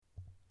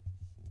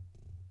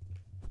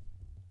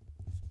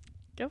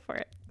Go for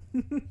it.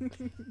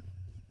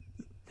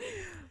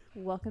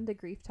 Welcome to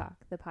Grief Talk,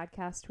 the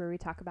podcast where we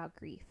talk about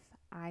grief.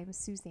 I'm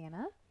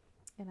Susanna,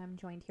 and I'm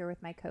joined here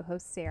with my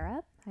co-host,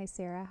 Sarah. Hi,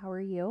 Sarah. How are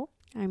you?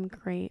 I'm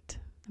great.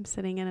 I'm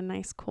sitting in a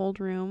nice cold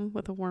room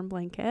with a warm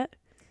blanket.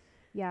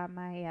 Yeah,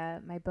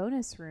 my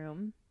bonus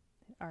room,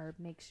 our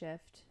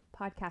makeshift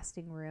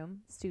podcasting room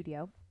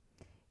studio,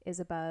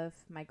 is above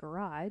my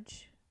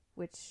garage,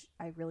 which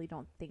I really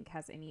don't think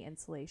has any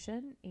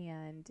insulation,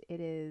 and it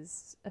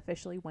is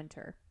officially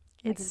winter.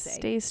 It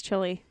stays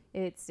chilly.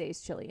 It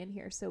stays chilly in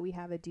here. So we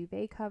have a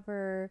duvet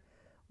cover.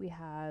 We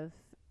have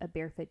a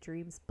Barefoot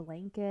Dreams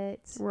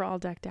blanket. We're all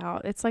decked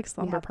out. It's like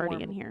slumber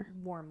party in here.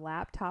 Warm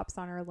laptops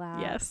on our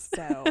lap. Yes.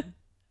 So,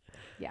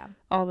 yeah.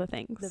 All the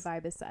things. The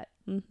vibe is set.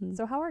 Mm-hmm.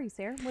 So how are you,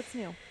 Sarah? What's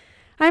new?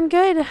 I'm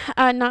good.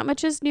 Not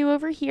much is new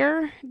over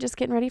here. Just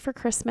getting ready for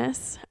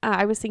Christmas.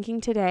 I was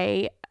thinking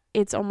today,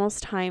 it's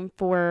almost time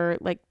for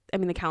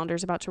the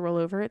calendar's about to roll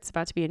over. It's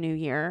about to be a new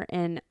year.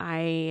 And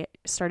I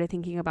started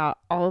thinking about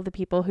all of the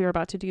people who are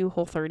about to do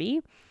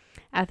Whole30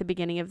 at the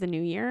beginning of the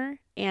new year.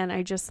 And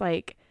I just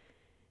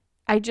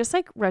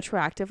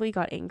retroactively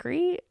got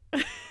angry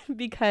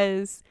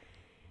because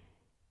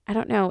I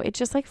don't know. It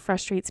just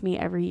frustrates me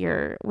every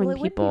year when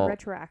people wouldn't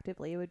be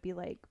retroactively. It would be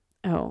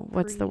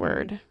what's the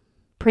word?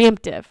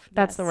 Preemptive.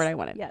 That's the word I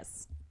wanted.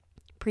 Yes.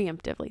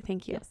 Preemptively.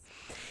 Thank you. Yes.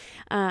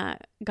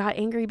 Got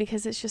angry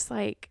because it's just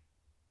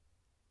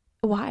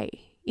why?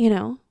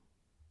 Yeah.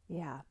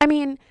 I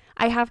mean,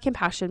 I have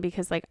compassion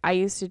because I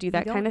used to do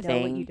that kind of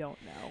thing. What you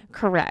don't know.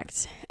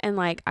 Correct. And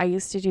I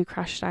used to do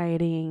crush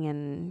dieting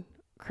and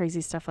crazy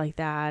stuff like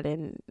that.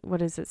 And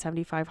what is it?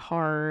 75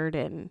 hard.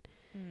 And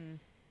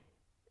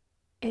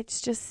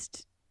it's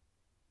just,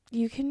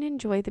 you can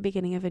enjoy the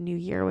beginning of a new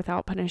year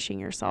without punishing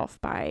yourself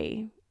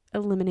by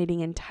eliminating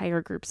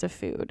entire groups of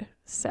food.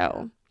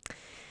 So.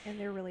 And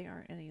there really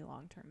aren't any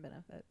long-term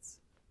benefits.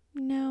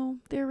 No,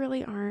 there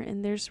really aren't.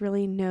 And there's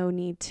really no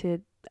need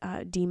to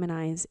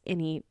demonize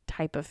any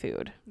type of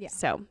food. Yeah.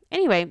 So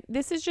anyway,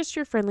 this is just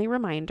your friendly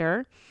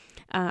reminder,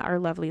 our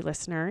lovely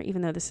listener,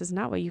 even though this is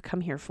not what you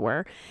come here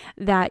for,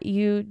 that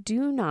you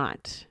do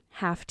not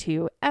have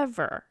to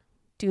ever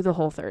do the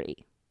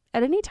Whole30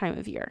 at any time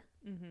of year.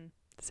 Mm-hmm.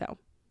 So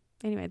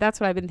anyway, that's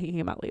what I've been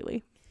thinking about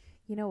lately.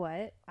 You know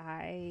what?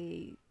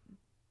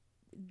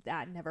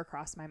 That never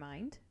crossed my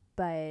mind,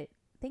 but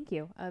thank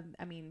you.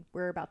 I mean,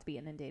 we're about to be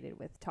inundated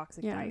with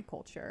toxic diet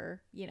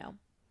culture,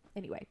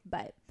 anyway,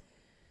 but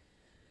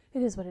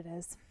it is what it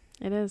is.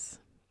 It is.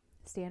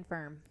 Stand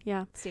firm.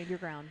 Yeah. Stand your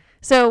ground.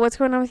 So what's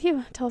going on with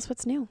you? Tell us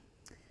what's new.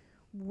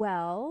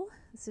 Well,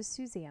 this is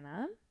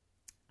Susanna.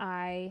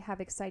 I have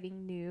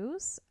exciting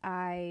news.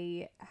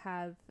 I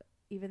have,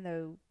 even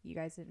though you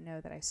guys didn't know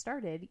that I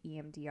started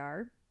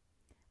EMDR,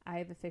 I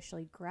have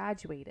officially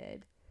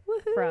graduated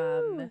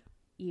from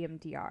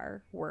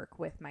EMDR work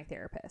with my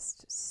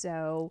therapist.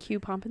 So cue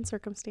pomp and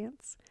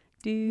circumstance.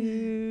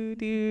 Do.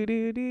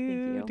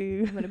 Thank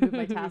you. I'm going to move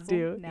my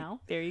tassel now.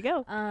 There you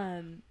go.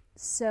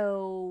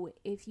 So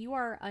if you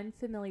are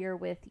unfamiliar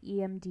with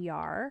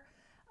EMDR,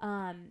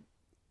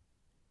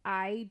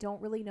 I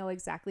don't really know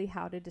exactly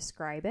how to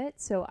describe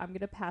it. So I'm going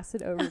to pass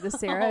it over to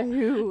Sarah,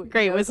 who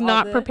great was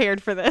not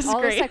prepared for this.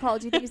 All great. the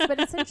psychology things, but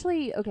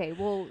essentially, okay,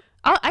 well,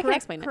 I can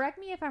explain it. Correct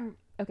me if I'm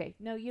okay.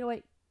 No, you know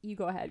what? You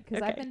go ahead,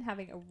 because I've been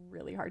having a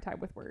really hard time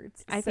with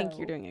words. I think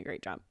you're doing a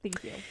great job.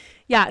 Thank you.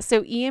 Yeah,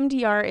 so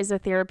EMDR is a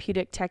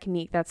therapeutic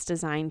technique that's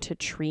designed to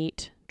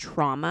treat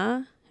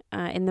trauma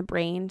in the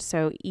brain.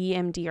 So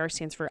EMDR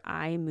stands for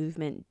eye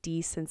movement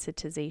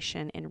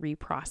desensitization and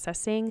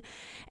reprocessing.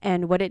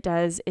 And what it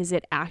does is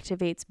it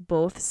activates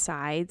both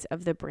sides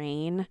of the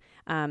brain,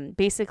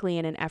 basically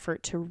in an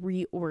effort to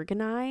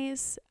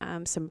reorganize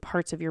some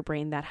parts of your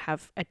brain that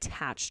have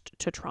attached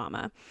to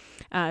trauma.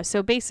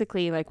 So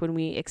basically, when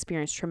we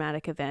experience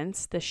traumatic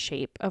events, the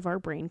shape of our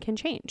brain can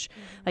change.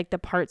 Mm-hmm. The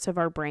parts of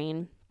our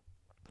brain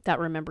that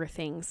remember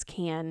things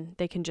can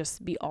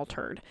just be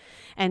altered.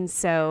 And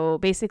so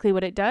basically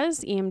what it does,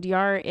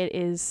 EMDR, it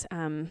is,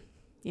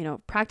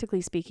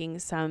 practically speaking,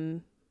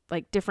 some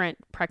different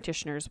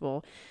practitioners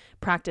will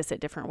practice it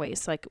different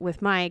ways. So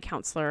with my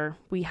counselor,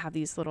 we have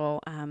these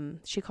little,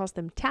 she calls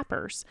them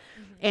tappers.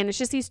 Mm-hmm. And it's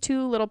just these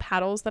two little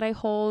paddles that I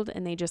hold,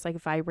 and they just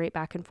vibrate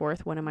back and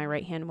forth, one in my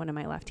right hand, one in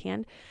my left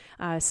hand.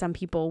 Some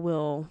people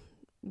will,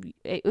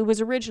 it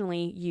was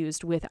originally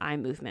used with eye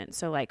movement.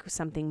 So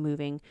something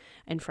moving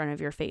in front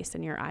of your face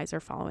and your eyes are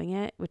following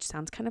it, which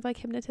sounds kind of like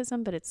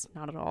hypnotism, but it's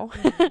not at all.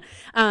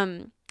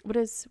 Mm-hmm. What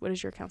is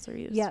your counselor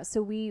use? Yeah,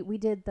 so we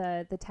did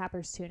the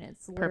tapper's tune.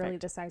 It's literally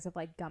the size of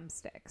gum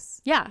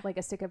sticks. Yeah. Like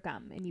a stick of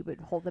gum, and you would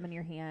hold them in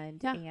your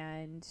hand,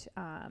 and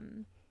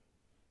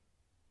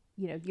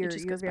you're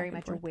very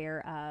much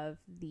aware of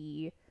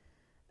the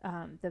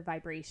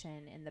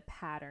vibration and the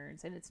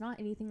patterns, and it's not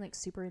anything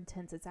super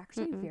intense. It's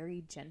actually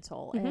very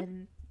gentle. Mm-hmm.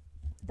 And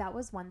that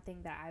was one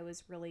thing that I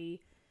was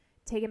really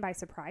taken by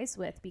surprise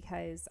with,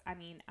 because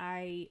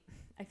I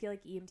feel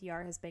like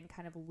EMDR has been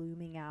kind of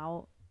looming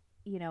out,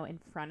 in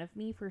front of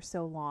me for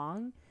so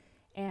long,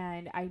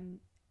 and I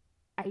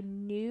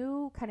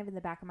knew kind of in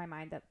the back of my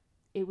mind that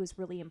it was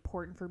really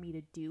important for me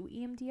to do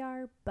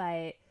EMDR,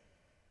 but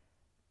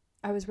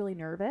I was really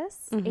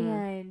nervous.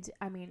 And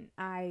I mean,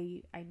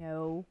 I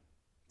know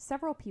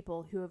several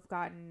people who have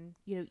gotten,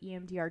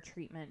 EMDR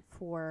treatment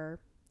for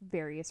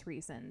various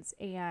reasons,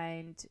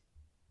 and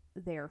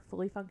they're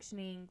fully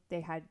functioning.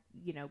 They had,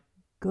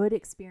 good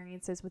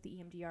experiences with the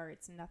EMDR.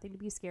 It's nothing to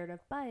be scared of,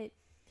 but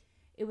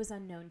it was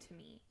unknown to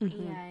me.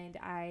 And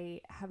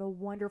I have a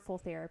wonderful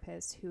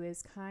therapist who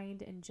is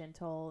kind and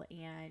gentle,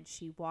 and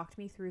she walked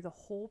me through the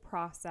whole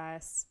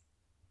process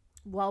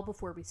well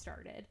before we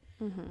started,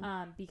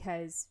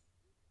 because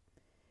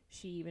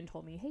she even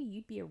told me, hey,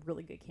 you'd be a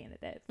really good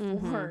candidate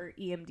for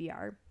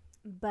EMDR.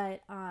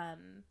 But I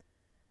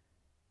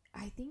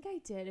think I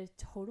did a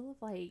total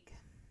of like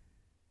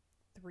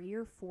 3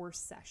 or 4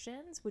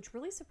 sessions, which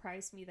really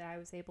surprised me that I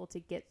was able to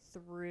get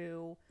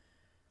through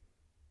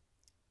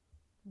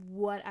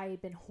what I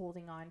had been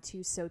holding on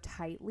to so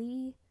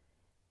tightly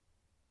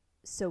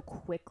so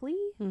quickly.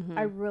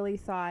 I really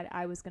thought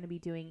I was going to be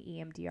doing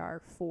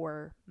EMDR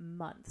for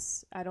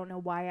months. I don't know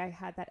why I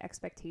had that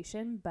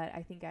expectation, but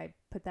I think I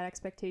put that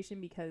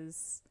expectation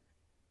because,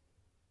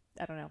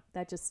 I don't know,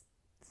 that just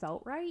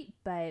felt right.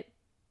 But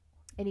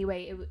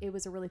anyway, it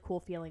was a really cool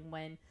feeling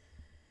when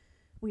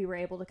we were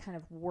able to kind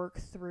of work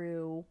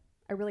through.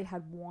 I really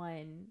had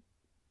one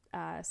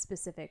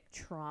specific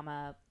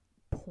trauma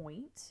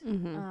point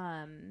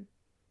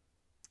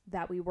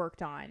that we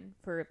worked on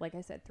for, like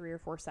I said, 3 or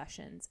 4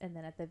 sessions. And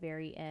then at the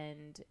very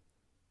end,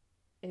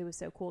 it was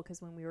so cool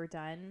because when we were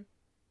done,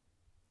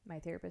 my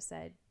therapist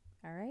said,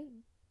 all right,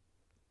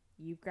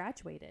 you've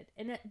graduated.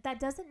 And that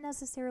doesn't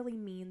necessarily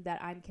mean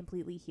that I'm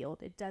completely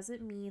healed. It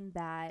doesn't mean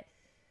that,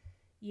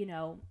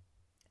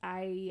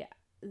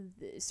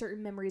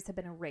 certain memories have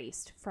been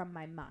erased from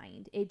my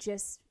mind. It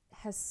just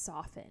has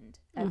softened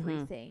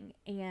everything.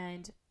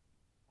 And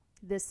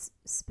this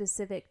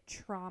specific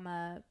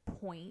trauma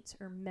point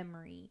or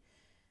memory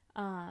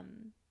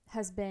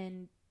has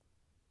been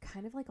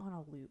kind of like on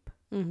a loop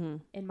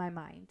in my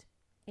mind.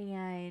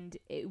 And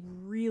it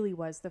really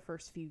was the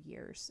first few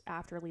years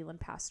after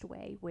Leland passed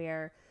away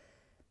where,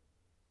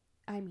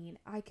 I mean,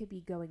 I could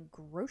be going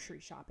grocery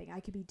shopping. I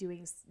could be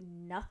doing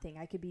nothing.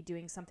 I could be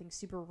doing something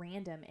super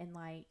random, and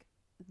like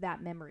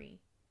that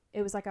memory,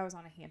 it was like I was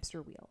on a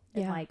hamster wheel.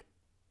 And like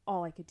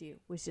all I could do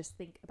was just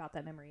think about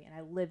that memory, and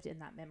I lived in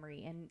that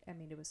memory. And I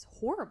mean, it was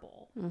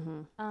horrible.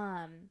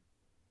 And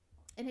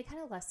it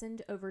kind of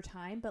lessened over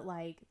time, but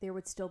like there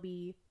would still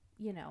be,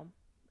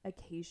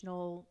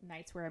 occasional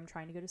nights where I'm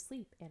trying to go to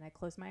sleep and I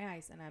close my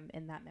eyes and I'm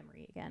in that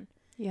memory again.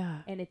 Yeah.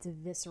 And it's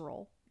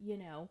visceral,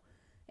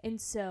 And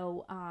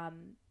so,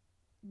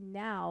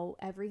 now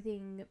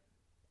everything,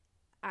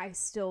 I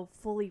still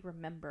fully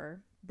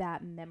remember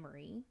that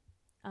memory.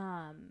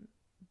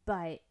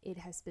 But it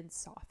has been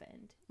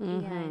softened,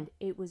 and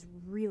it was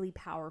really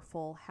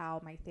powerful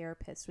how my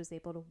therapist was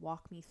able to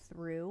walk me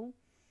through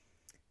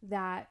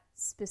that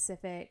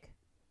specific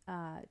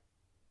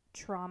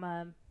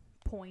trauma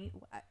point.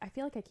 I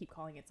feel like I keep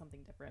calling it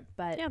something different,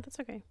 but yeah, that's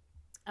okay.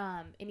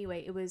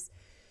 Anyway, it was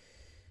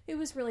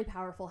really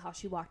powerful how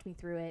she walked me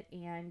through it,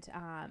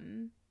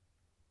 and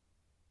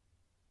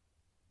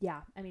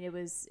yeah, I mean, it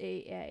was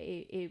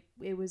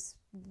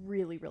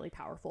really, really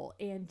powerful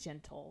and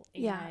gentle.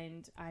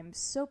 And I'm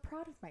so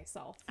proud of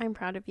myself. I'm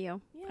proud of you.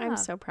 Yeah. I'm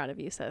so proud of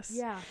you, sis.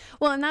 Yeah.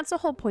 Well, and that's the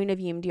whole point of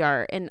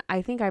EMDR. And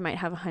I think I might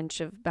have a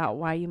hunch about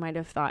why you might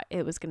have thought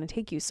it was going to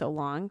take you so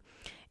long.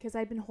 Because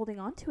I'd been holding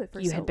on to it for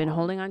so long. You had been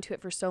holding on to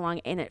it for so long,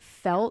 and it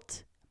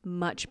felt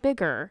much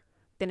bigger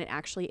than it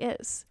actually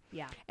is.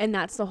 Yeah. And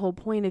that's the whole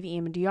point of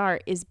EMDR,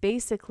 is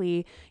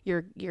basically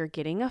you're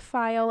getting a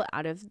file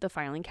out of the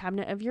filing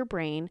cabinet of your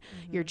brain.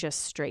 You're just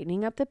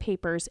straightening up the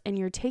papers, and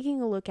you're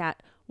taking a look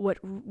at what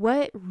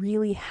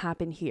really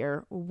happened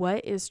here,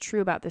 what is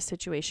true about this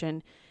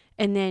situation,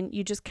 and then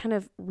you just kind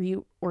of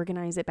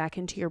reorganize it back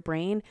into your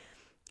brain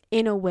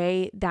in a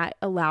way that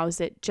allows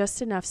it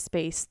just enough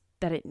space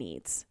that it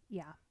needs.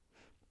 Yeah.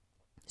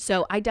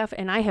 So I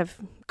have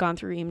gone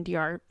through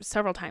EMDR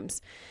several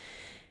times.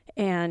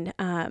 And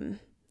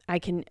I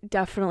can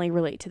definitely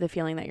relate to the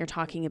feeling that you're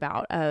talking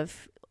about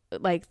of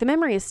like the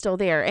memory is still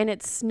there, and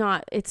it's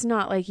not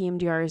like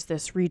EMDR is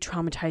this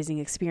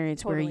re-traumatizing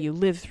experience where you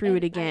live through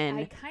it again.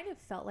 I kind of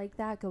felt like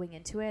that going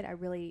into it. I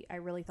really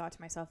thought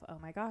to myself, oh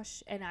my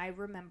gosh. And I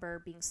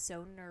remember being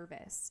so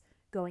nervous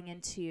going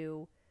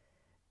into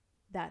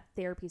that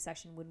therapy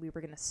session when we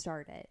were going to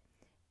start it.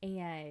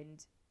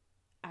 And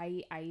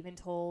I even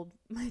told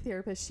my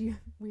therapist,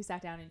 we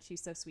sat down and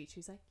she's so sweet.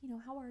 She's like,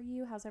 how are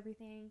you? How's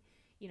everything?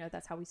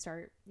 That's how we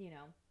start,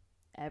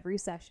 every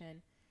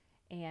session.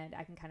 And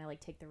I can kind of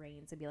like take the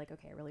reins and be like,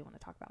 okay, I really want to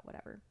talk about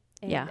whatever.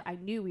 And I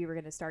knew we were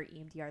going to start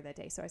EMDR that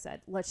day. So I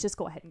said, let's just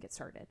go ahead and get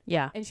started.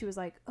 Yeah. And she was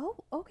like, oh,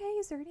 okay.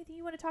 Is there anything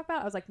you want to talk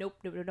about? I was like, nope.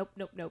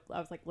 I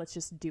was like, let's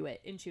just do it.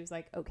 And she was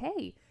like,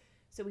 okay.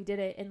 So we did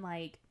it. And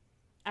like,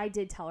 I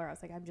did tell her, I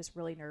was like, I'm just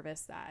really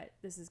nervous that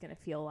this is going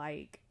to feel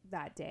like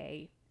that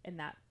day and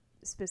that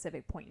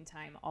specific point in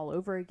time all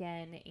over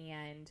again.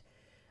 And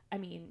I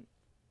mean,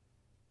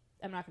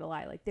 I'm not going to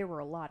lie, like there were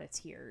a lot of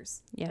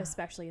tears,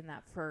 especially in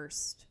that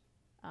first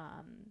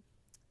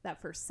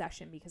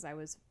session, because I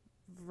was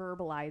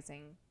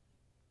verbalizing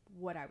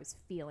what I was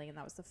feeling. And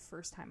that was the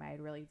first time I had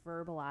really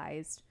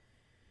verbalized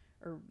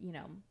or,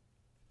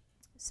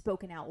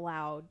 spoken out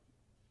loud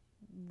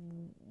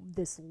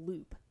this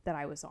loop that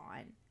I was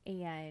on.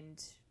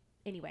 And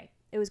anyway,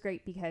 it was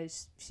great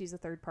because she's a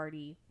third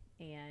party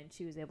and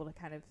she was able to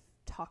kind of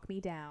talk me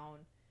down,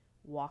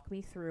 walk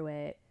me through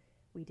it.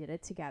 We did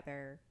it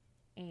together.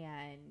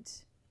 And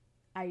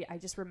I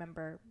just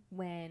remember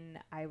when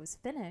I was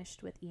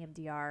finished with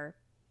EMDR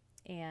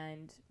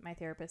and my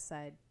therapist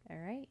said, all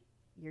right,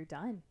 you're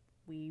done.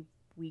 We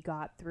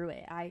got through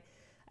it. I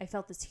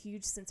felt this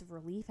huge sense of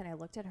relief, and I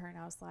looked at her and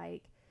I was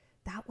like,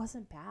 that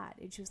wasn't bad.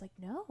 And she was like,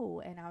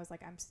 no. And I was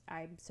like,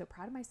 I'm so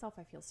proud of myself.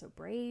 I feel so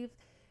brave.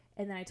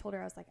 And then I told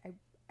her, I was like,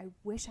 I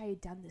wish I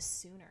had done this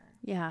sooner.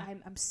 Yeah.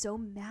 I'm so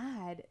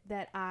mad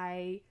that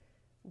I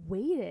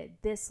waited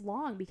this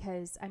long,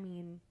 because I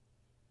mean,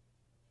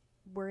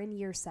 we're in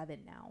year 7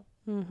 now.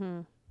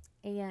 Mm-hmm.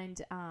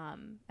 And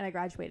I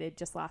graduated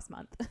just last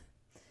month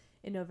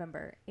in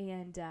November.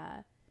 And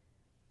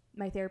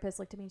my therapist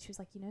looked at me and she was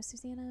like,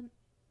 Susanna,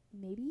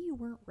 maybe you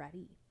weren't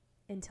ready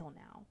until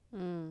now.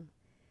 Mm.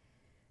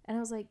 And I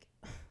was like,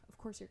 of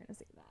course you're going to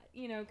say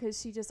that,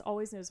 because she just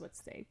always knows what to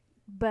say.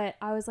 But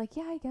I was like,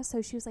 yeah, I guess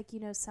so. She was like,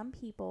 some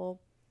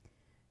people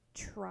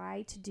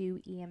try to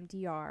do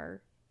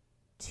EMDR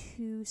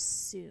too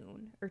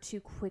soon or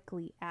too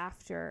quickly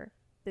after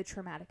the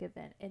traumatic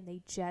event, and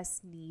they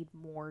just need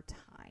more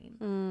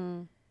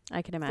time.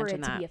 I can imagine for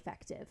it that to be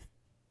effective.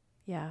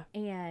 Yeah.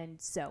 And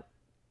so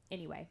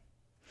anyway,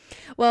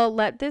 well,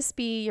 let this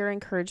be your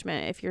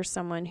encouragement. If you're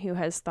someone who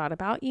has thought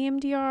about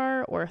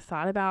EMDR or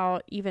thought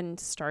about even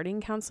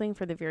starting counseling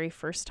for the very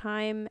first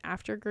time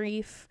after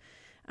grief,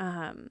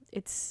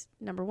 it's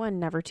number one,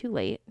 never too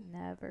late.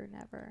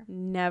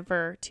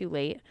 Never too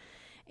late.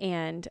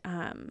 And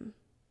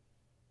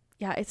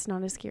it's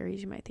not as scary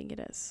as you might think it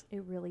is.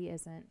 It really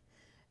isn't.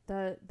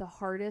 The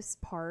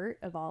hardest part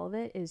of all of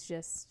it is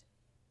just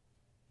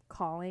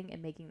calling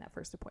and making that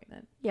first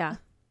appointment. Yeah,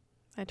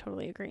 I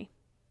totally agree.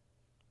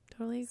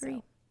 So,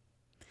 anyway,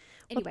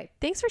 well,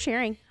 thanks for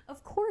sharing.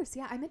 Of course.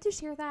 Yeah. I meant to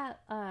share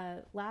that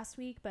last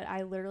week, but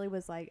I literally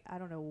was like, I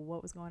don't know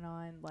what was going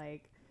on.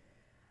 Like,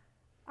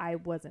 I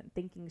wasn't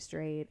thinking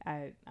straight.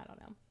 I don't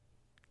know.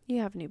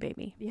 You have a new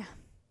baby. Yeah.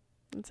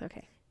 It's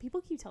okay.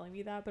 People keep telling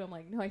me that, but I'm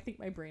like, no, I think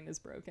my brain is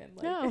broken.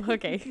 Like, no,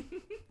 okay.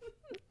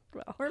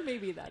 Well, or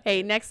maybe that's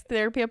Hey, next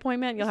therapy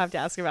appointment, you'll have to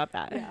ask about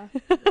that. Yeah.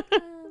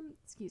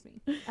 Excuse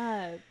me.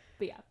 But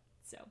yeah,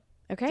 so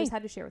okay. Just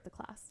had to share with the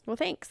class. Well,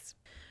 thanks.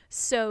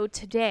 So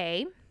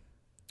today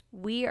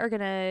we are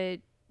going to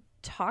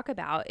talk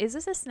about, is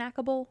this a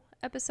snackable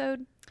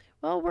episode?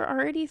 Well, we're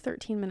already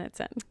 13 minutes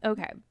in.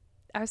 Okay.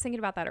 I was thinking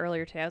about that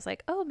earlier today. I was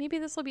like, oh, maybe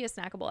this will be a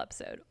snackable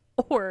episode,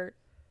 or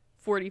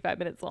 45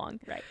 minutes long.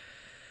 Right.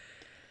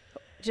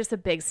 Just a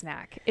big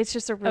snack. It's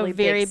just a really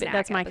big snack.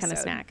 That's my episode. kind of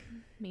snack.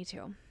 Me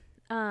too.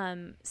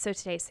 So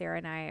today Sarah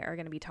and I are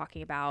going to be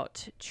talking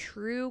about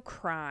true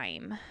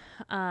crime,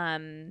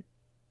 and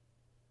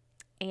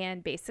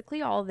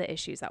basically all the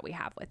issues that we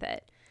have with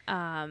it.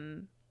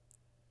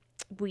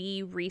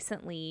 We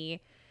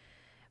recently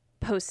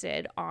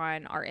posted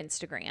on our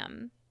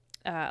Instagram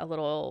a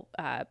little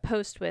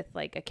post with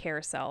like a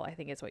carousel, I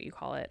think is what you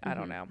call it. I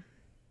don't know.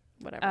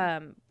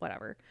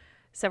 Whatever.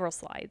 Several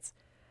slides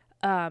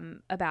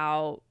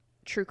about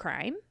true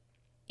crime.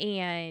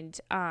 And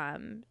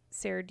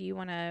Sarah, do you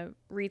want to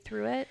read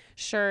through it?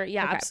 Sure.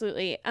 Yeah, okay.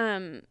 Absolutely.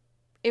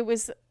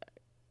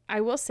 I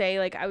will say,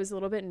 like, I was a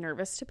little bit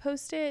nervous to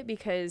post it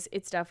because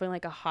it's definitely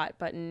like a hot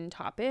button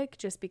topic,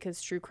 just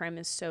because true crime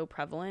is so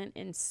prevalent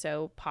and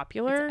so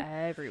popular. It's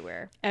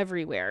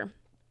everywhere.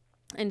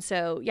 And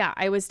so, yeah,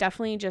 I was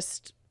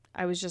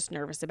just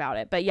nervous about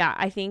it. But yeah,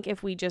 I think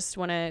if we just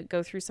want to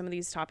go through some of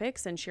these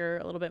topics and share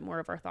a little bit more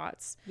of our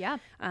thoughts. Yeah.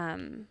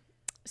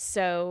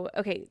 So,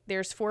 okay,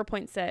 there's 4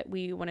 points that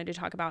we wanted to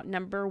talk about.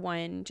 Number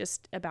one,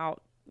 just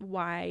about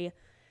why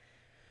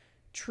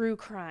true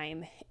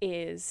crime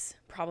is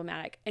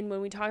problematic. And when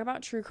we talk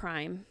about true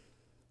crime,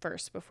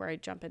 first, before I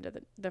jump into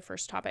the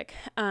first topic,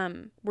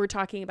 we're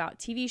talking about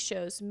TV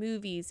shows,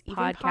 movies,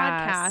 even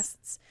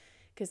podcasts,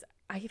 because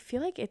I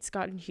feel like it's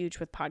gotten huge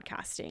with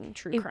podcasting.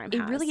 True crime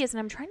It really is. And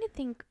I'm trying to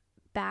think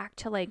back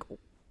to like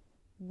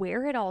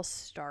where it all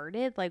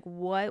started, like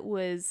what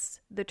was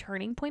the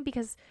turning point,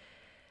 because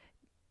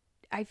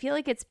I feel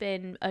like it's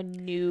been a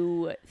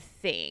new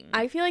thing.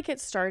 I feel like it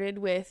started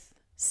with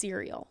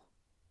Serial.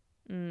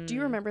 Do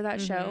you remember that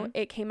show?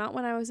 It came out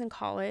when I was in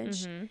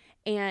college,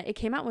 and it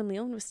came out when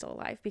Leland was still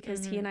alive,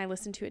 because he and I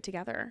listened to it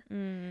together,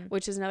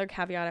 which is another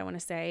caveat I want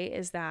to say,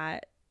 is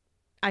that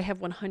I have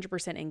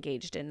 100%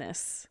 engaged in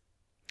this.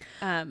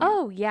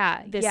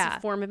 This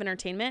form of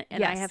entertainment,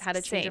 and I have had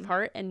a change of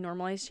heart and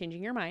normalized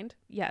changing your mind.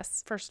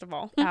 Yes. First of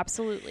all.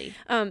 Absolutely.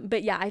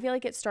 But yeah, I feel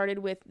like it started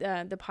with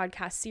the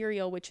podcast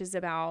Serial, which is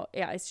about,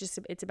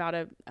 it's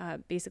about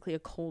basically a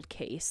cold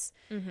case.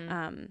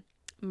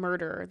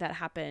 murder that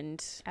happened.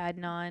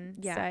 Adnan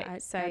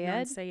Adnan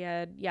Syed.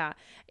 Syed. Yeah.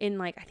 In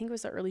like, I think it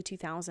was the early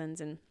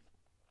 2000s. And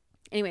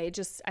anyway, it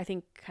just, I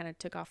think, kind of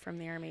took off from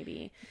there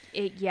maybe.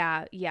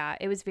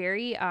 It was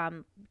very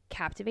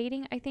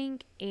captivating, I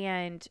think.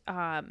 And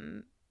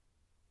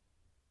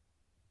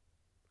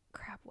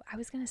crap, I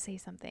was gonna say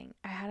something.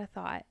 I had a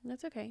thought.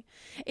 That's okay.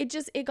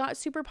 It got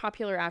super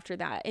popular after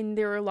that, and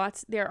there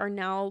are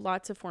now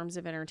lots of forms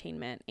of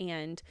entertainment,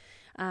 and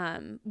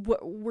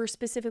we're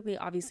specifically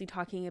obviously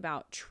talking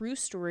about true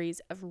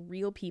stories of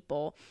real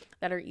people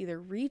that are either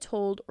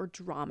retold or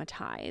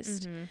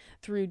dramatized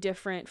through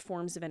different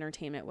forms of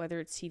entertainment, whether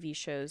it's TV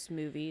shows,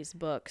 movies,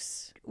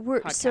 books,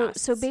 podcasts.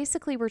 So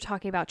basically we're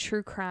talking about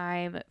true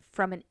crime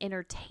from an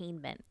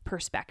entertainment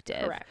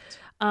perspective. Correct.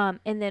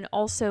 And then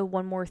also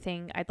one more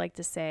thing I'd like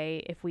to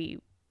say, if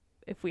we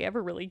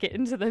ever really get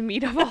into the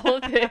meat of all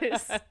of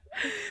this,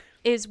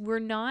 is we're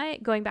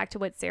not going back to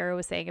what Sarah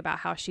was saying about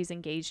how she's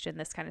engaged in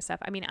this kind of stuff.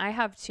 I mean, I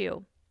have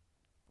too,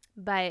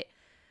 but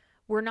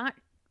we're not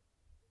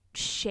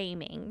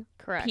shaming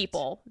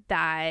people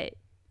that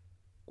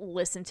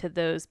listen to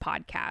those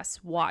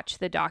podcasts, watch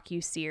the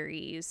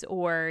docuseries,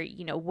 or,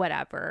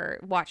 whatever,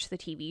 watch the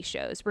TV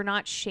shows. We're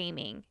not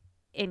shaming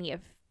any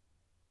of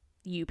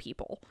you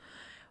people.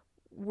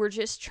 We're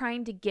just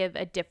trying to give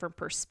a different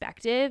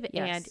perspective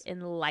and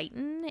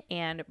enlighten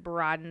and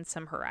broaden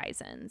some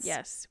horizons.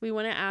 Yes. We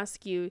want to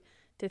ask you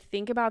to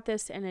think about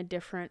this in a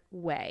different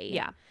way.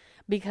 Yeah.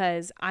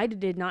 Because I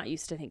did not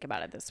used to think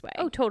about it this way.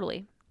 Oh,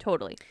 totally.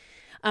 Totally.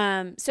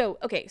 So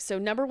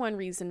number one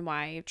reason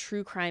why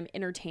true crime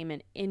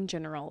entertainment in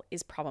general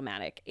is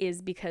problematic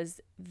is because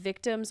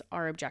victims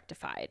are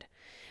objectified.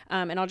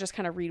 And I'll just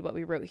kind of read what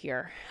we wrote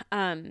here.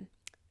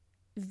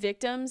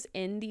 Victims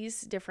in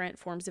these different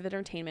forms of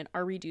entertainment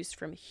are reduced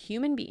from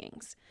human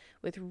beings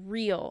with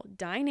real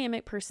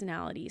dynamic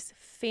personalities,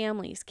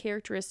 families,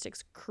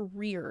 characteristics,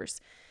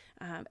 careers,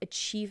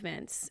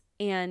 achievements,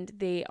 and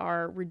they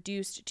are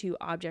reduced to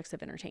objects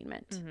of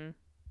entertainment.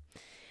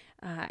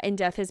 And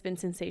death has been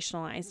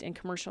sensationalized and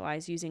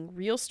commercialized using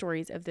real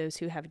stories of those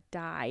who have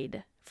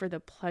died for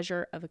the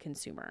pleasure of a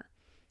consumer.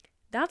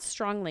 That's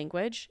strong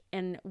language,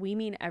 and we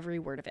mean every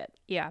word of it.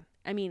 Yeah.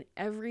 I mean,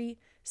 every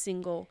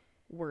single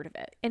word of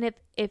it. And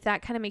if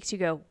that kind of makes you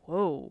go,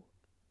 whoa,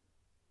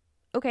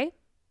 okay.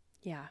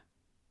 Yeah.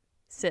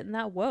 Sit in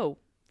that whoa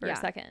for a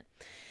second.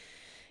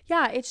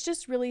 Yeah, it's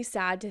just really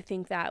sad to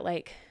think that,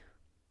 like,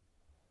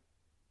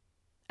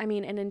 I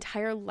mean, an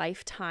entire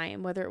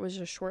lifetime, whether it was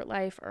a short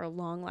life or a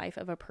long life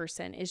of a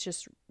person, is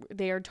just,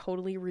 they are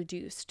totally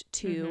reduced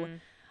to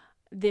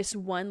this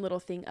one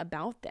little thing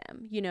about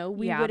them. We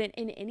wouldn't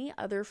in any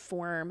other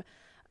form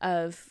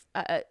of,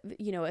 a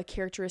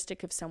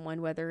characteristic of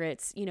someone, whether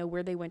it's,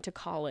 where they went to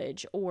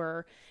college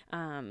or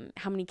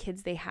how many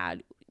kids they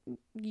had.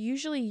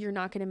 Usually you're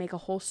not going to make a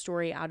whole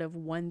story out of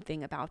one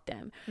thing about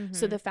them.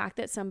 So the fact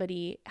that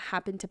somebody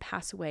happened to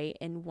pass away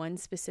in one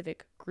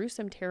specific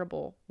gruesome,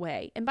 terrible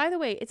way. And by the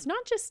way, it's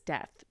not just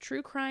death.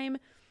 True crime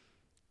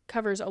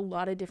covers a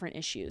lot of different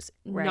issues,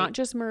 not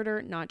just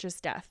murder, not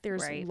just death.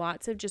 There's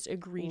lots of just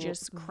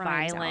egregious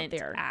crimes violent out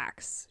there.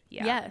 Acts.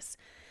 Yeah. Yes.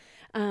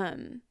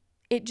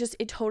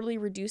 It totally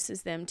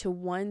reduces them to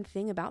one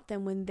thing about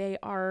them when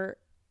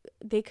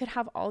they could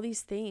have all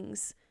these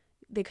things.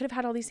 They could have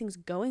had all these things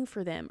going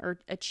for them, or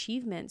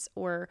achievements,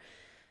 or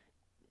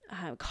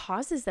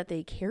causes that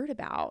they cared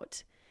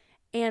about.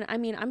 And I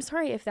mean, I'm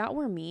sorry, if that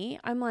were me,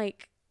 I'm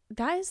like,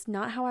 that is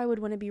not how I would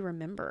want to be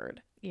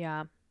remembered.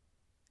 Yeah.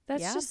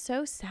 That's just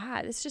so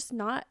sad. It's just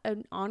not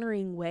an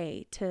honoring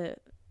way to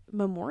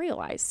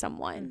memorialize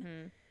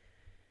someone.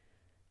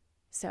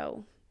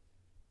 So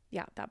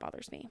yeah, that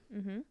bothers me.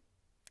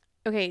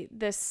 Okay,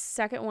 the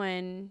second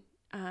one,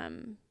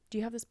 do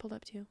you have this pulled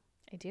up too?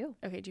 I do.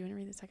 Okay, do you want to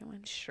read the second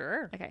one?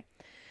 Sure. Okay.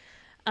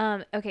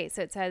 Okay,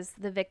 so it says,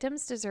 the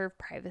victims deserve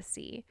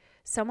privacy.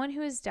 Someone who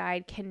has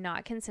died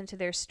cannot consent to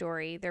their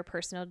story, their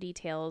personal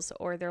details,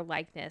 or their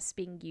likeness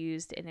being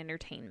used in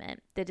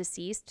entertainment. The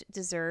deceased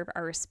deserve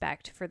our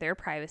respect for their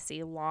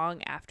privacy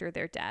long after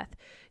their death.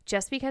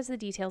 Just because the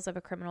details of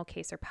a criminal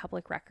case are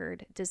public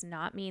record does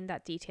not mean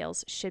that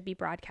details should be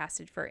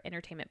broadcasted for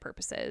entertainment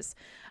purposes.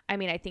 I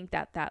mean, I think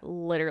that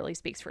literally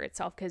speaks for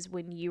itself, because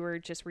when you were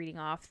just reading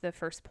off the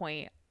first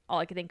point, all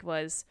I could think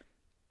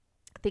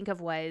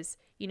of was,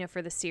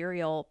 for the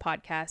Serial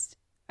podcast,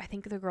 I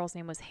think the girl's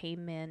name was Hey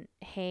Min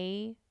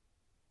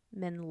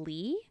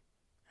Lee.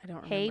 I don't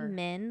remember. Hey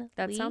Min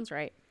That Lee. sounds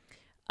right.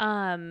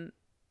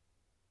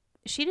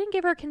 She didn't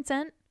give her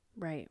consent.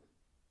 Right.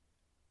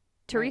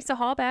 Teresa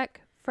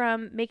Hallbeck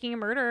from Making a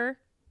Murderer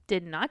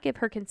did not give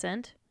her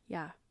consent.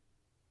 Yeah.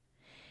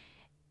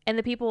 And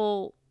the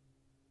people,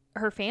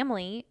 her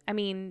family, I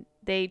mean,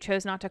 they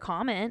chose not to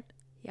comment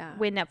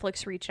when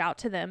Netflix reached out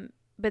to them.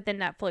 But then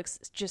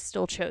Netflix just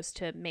still chose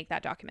to make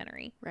that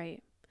documentary.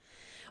 Right.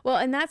 Well,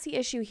 and that's the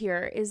issue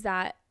here, is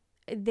that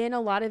then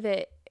a lot of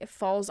it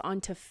falls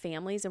onto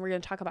families. And we're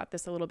going to talk about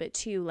this a little bit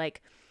too.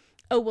 Like,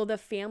 oh, well, the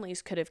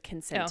families could have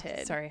consented.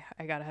 Oh, sorry,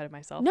 I got ahead of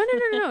myself. No,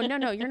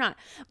 you're not.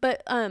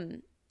 But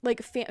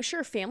like,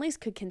 sure, families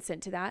could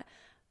consent to that,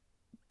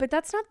 but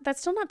that's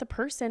still not the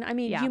person. I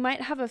mean, you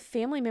might have a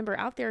family member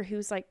out there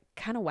who's like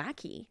kind of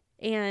wacky,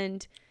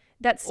 and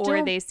that's still,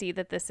 or they see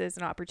that this is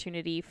an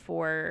opportunity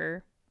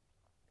for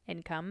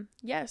income.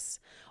 Yes.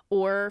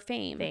 Or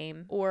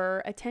fame.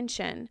 Or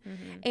attention.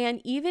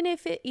 And even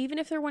if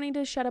they're wanting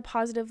to shed a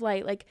positive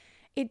light, like,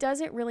 it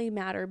doesn't really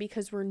matter,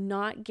 because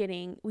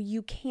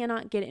you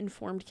cannot get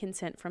informed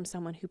consent from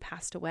someone who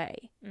passed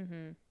away.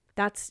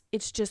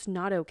 It's just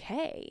not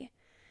okay.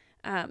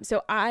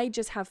 So I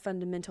just have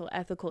fundamental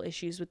ethical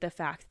issues with the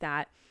fact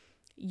that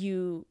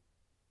you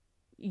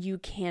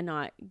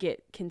cannot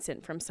get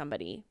consent from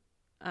somebody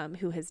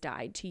who has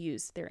died to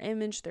use their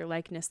image, their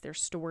likeness, their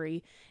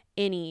story,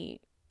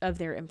 any of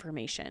their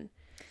information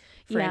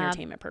for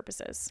entertainment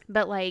purposes.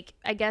 But like,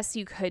 I guess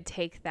you could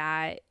take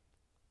that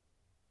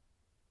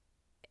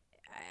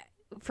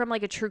from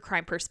like a true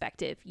crime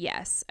perspective.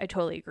 Yes, I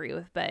totally agree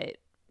with, but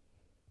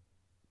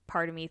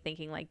part of me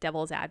thinking like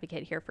devil's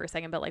advocate here for a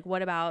second, but like,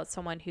 what about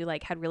someone who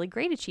like had really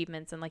great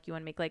achievements and like you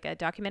want to make like a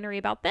documentary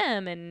about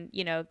them, and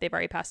you know they've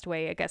already passed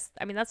away? I guess,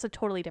 I mean, that's a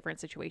totally different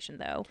situation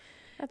though,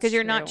 because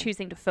you're not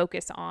choosing to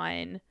focus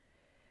on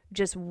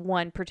just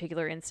one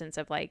particular instance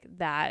of like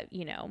that,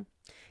 you know.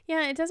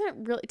 Yeah, it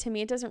doesn't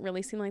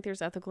really seem like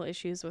there's ethical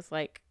issues with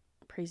like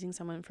praising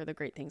someone for the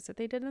great things that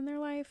they did in their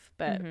life,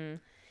 but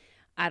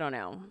I don't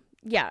know.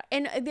 Yeah.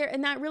 And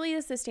that really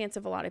is the stance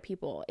of a lot of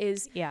people,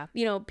 is,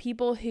 you know,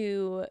 people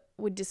who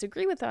would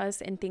disagree with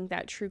us and think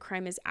that true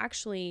crime is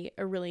actually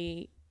a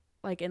really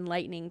like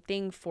enlightening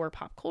thing for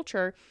pop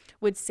culture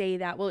would say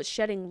that, well, it's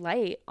shedding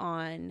light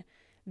on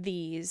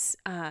these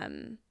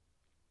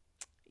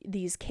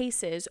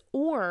cases.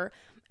 Or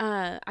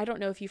I don't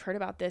know if you've heard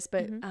about this,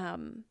 but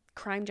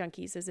Crime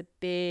Junkies is a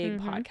big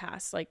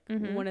podcast, like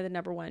one of the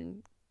number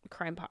one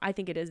I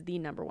think it is the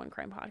number one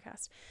crime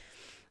podcast.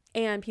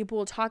 And people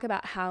will talk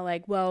about how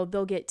like, well,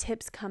 they'll get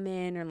tips come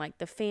in, and like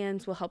the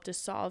fans will help to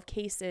solve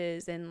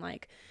cases, and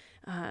like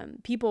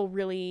people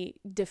really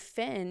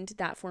defend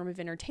that form of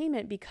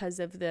entertainment because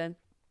of the,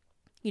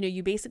 you know,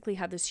 you basically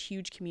have this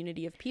huge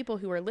community of people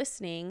who are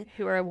listening,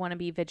 who are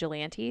wannabe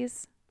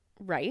vigilantes.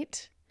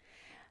 Right.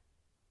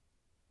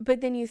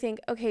 But then you think,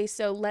 okay,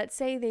 so let's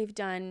say they've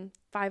done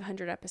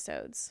 500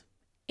 episodes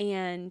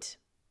and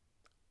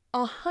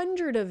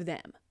 100 of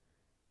them,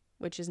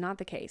 which is not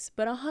the case,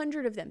 but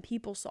 100 of them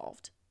people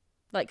solved.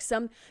 Like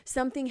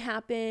something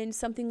happened,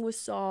 something was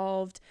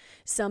solved,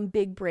 some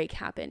big break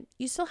happened.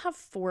 You still have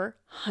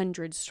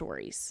 400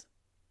 stories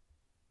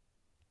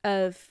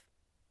of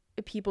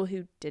people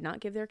who did not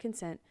give their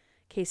consent,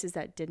 cases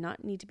that did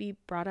not need to be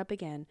brought up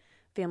again,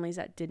 families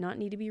that did not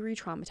need to be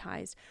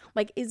re-traumatized.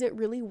 Like, is it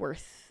really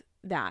worth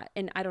that?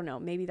 And I don't know,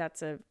 maybe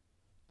that's a,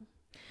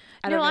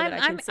 I don't know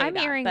that I can say I'm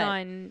that, erring but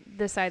on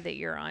the side that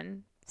you're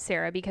on,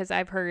 Sarah, because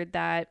I've heard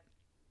that,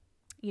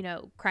 you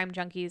know, Crime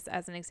Junkies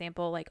as an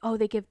example, like, oh,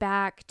 they give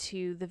back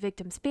to the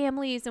victims'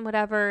 families and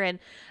whatever. And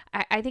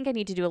I think I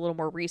need to do a little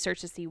more research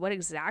to see what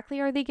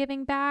exactly are they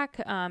giving back,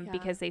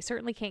 because they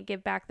certainly can't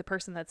give back the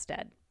person that's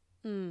dead.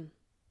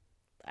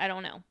 I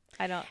don't know.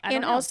 I don't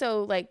know.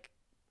 Also, like,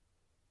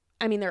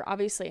 I mean, they're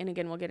obviously, and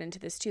again, we'll get into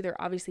this too,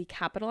 they're obviously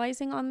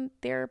capitalizing on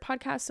their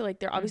podcast. So like,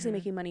 they're obviously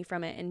making money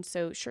from it. And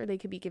so sure, they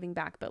could be giving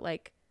back, but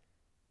like,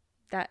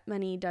 that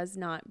money does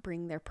not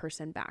bring their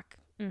person back.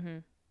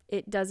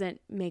 It doesn't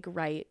make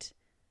right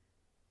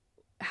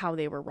how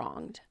they were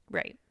wronged.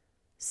 Right.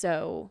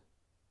 So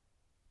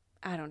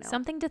I don't know.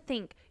 Something to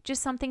think,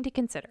 just something to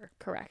consider.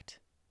 Correct.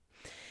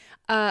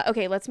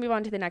 Okay, let's move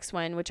on to the next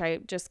one, which I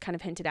just kind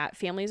of hinted at.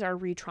 Families are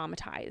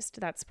re-traumatized.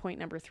 That's point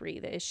number 3,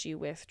 the issue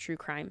with true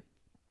crime.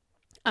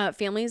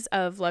 Families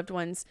of loved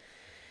ones,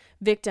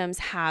 victims,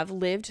 have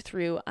lived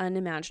through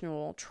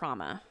unimaginable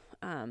trauma.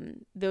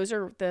 Those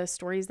are the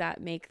stories that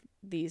make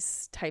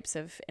these types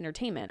of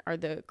entertainment, are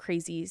the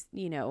crazy,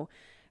 you know,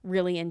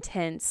 really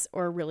intense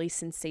or really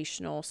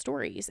sensational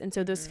stories. And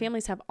so those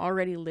families have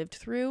already lived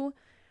through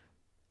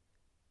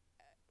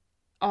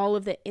all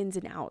of the ins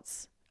and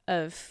outs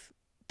of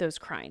those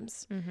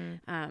crimes.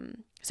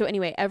 So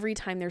anyway, every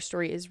time their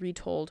story is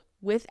retold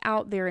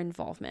without their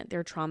involvement,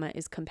 their trauma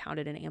is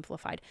compounded and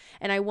amplified.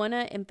 And I want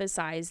to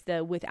emphasize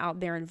the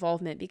without their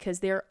involvement, because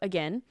there,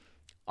 again,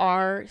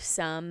 are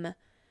some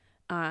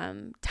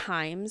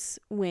times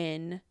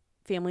when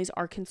families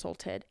are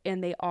consulted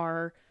and they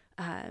are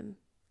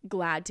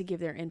glad to give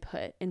their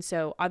input. And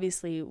so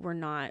obviously we're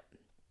not,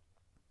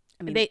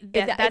 I mean,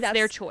 that's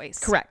their choice.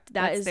 Correct.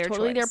 That is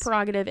totally choice. their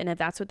prerogative. And if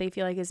that's what they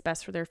feel like is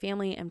best for their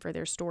family and for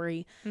their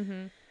story,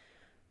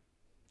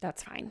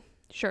 that's fine.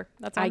 Sure.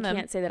 That's on them. I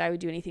can't say that I would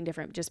do anything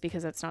different just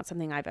because that's not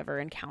something I've ever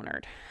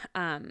encountered.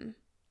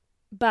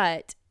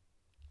 But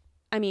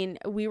I mean,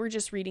 we were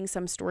just reading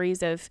some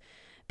stories of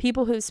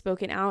people who've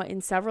spoken out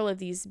in several of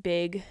these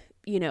big,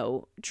 you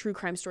know, true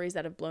crime stories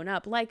that have blown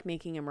up, like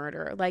Making a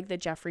Murder, like the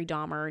Jeffrey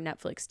Dahmer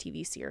Netflix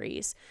TV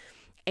series.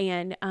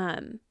 And,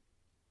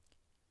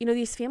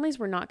 these families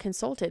were not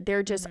consulted.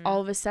 They're just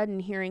all of a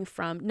sudden hearing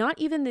from not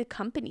even the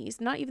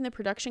companies, not even the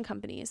production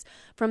companies,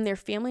 from their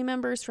family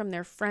members, from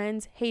their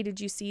friends. Hey,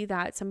 did you see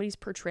that somebody's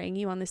portraying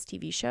you on this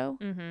TV show?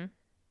 Mm-hmm.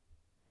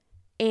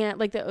 And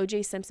like the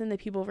O.J. Simpson, the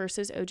People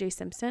versus O.J.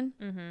 Simpson.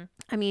 Mm-hmm.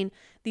 I mean,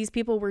 these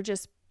people were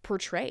just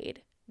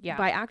portrayed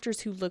by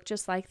actors who look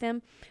just like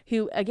them,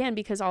 who, again,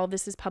 because all of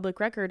this is public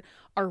record,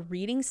 are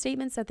reading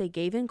statements that they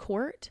gave in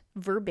court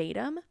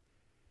verbatim.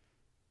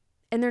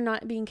 And they're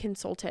not being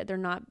consulted. They're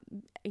not,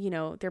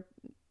 they're,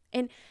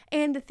 and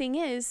the thing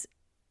is,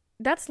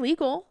 that's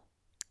legal.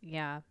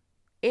 Yeah.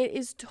 It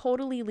is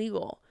totally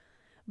legal.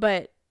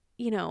 But,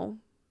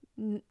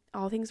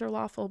 all things are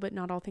lawful, but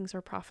not all things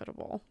are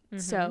profitable. Mm-hmm.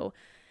 So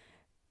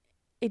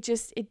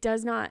it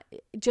does not,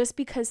 just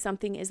because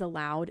something is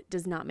allowed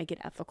does not make it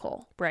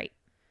ethical. Right.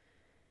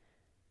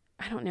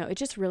 I don't know. It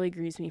just really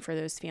grieves me for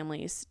those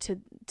families to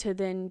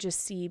then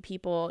just see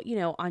people,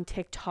 on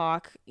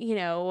TikTok,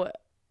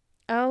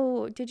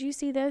 oh, did you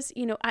see this?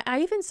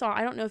 I even saw,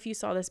 I don't know if you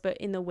saw this, but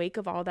in the wake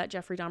of all that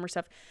Jeffrey Dahmer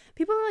stuff,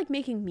 people were like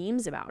making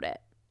memes about it.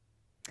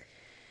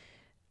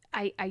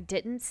 I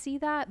didn't see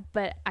that,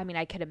 but I mean,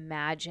 I could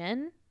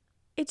imagine.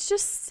 It's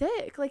just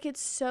sick. Like, it's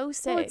so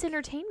sick. Well, it's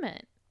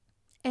entertainment.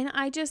 And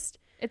I just...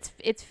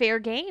 It's fair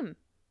game.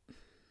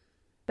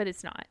 But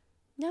it's not.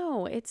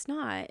 No, it's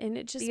not. And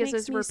it just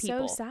makes me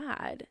so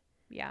sad.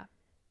 Yeah.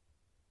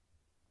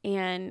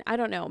 And I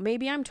don't know,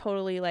 maybe I'm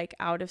totally like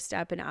out of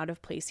step and out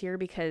of place here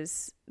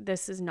because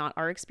this is not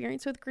our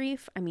experience with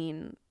grief. I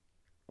mean,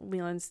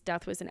 Leland's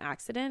death was an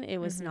accident. It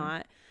was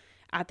not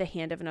at the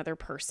hand of another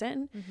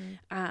person.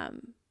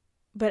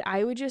 But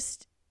I would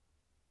just,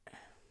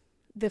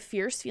 the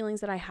fierce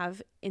feelings that I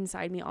have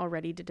inside me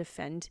already to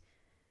defend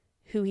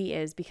who he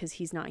is because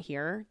he's not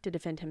here to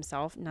defend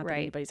himself. Not that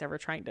anybody's ever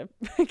trying to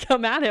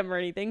come at him or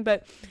anything,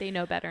 but they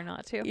know better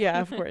not to. Yeah,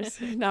 of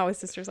course. Not with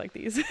sisters like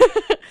these.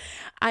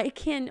 I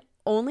can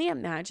only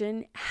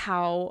imagine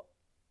how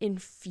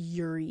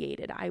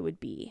infuriated I would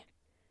be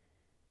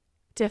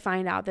to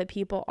find out that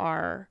people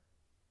are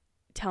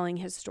telling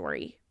his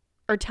story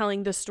or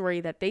telling the story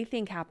that they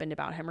think happened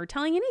about him or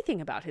telling anything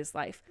about his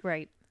life.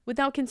 Right.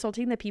 Without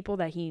consulting the people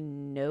that he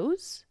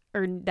knows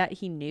or that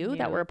he knew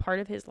that were a part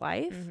of his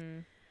life.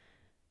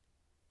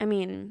 I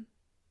mean,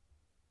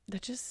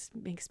 that just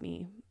makes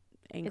me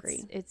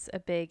angry. It's a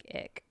big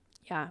ick.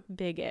 Yeah,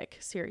 big ick.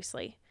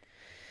 Seriously.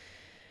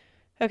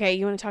 Okay,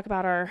 you want to talk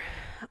about our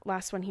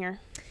last one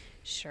here?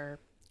 Sure.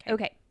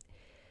 Okay.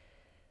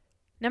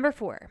 Number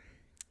 4.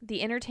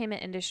 The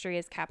entertainment industry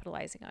is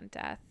capitalizing on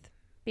death.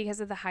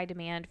 Because of the high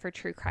demand for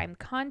true crime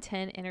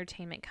content,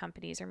 entertainment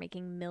companies are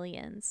making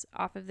millions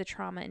off of the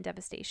trauma and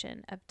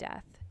devastation of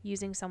death.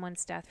 Using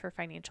someone's death for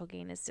financial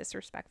gain is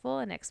disrespectful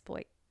and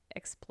exploitive.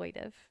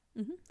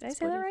 Did I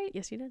say that right?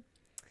 Yes, you did.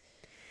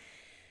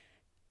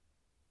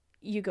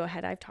 You go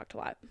ahead. I've talked a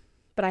lot,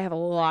 but I have a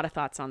lot of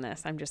thoughts on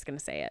this. I'm just going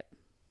to say it.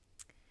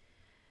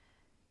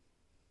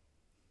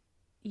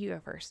 You go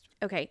first.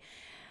 Okay.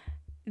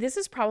 This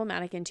is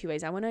problematic in 2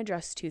 ways. I want to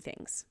address 2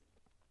 things.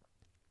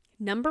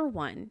 Number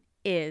 1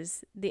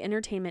 is the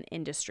entertainment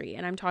industry,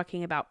 and I'm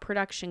talking about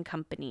production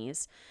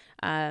companies,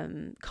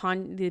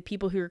 the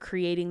people who are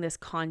creating this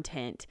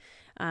content,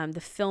 the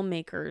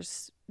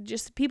filmmakers,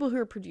 just people who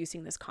are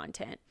producing this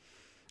content.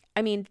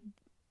 I mean,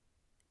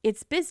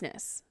 it's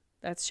business.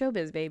 That's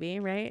showbiz, baby,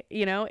 right?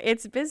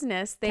 It's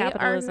business.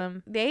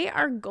 Capitalism. They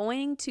are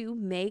going to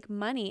make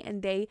money,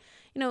 and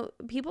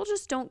people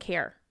just don't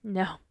care.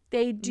 No.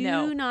 They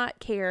do not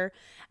care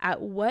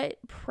at what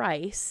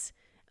price,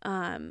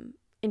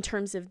 in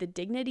terms of the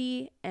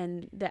dignity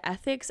and the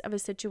ethics of a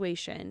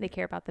situation. They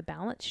care about the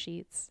balance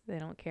sheets. They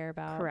don't care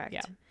about... Correct.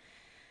 Yeah.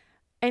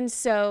 And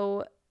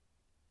so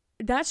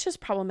that's just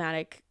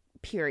problematic,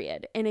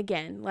 period. And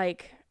again,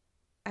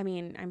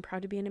 I'm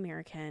proud to be an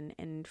American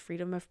and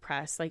freedom of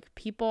press.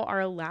 People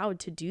are allowed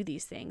to do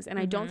these things. And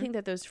I don't think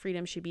that those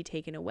freedoms should be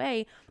taken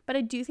away, but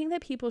I do think that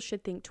people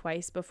should think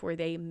twice before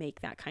they make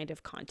that kind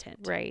of content.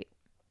 Right.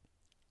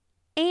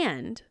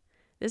 And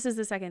this is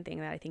the second thing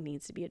that I think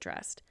needs to be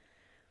addressed.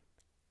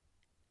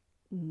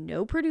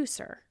 No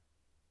producer,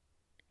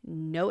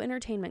 no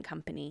entertainment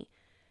company,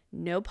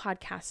 no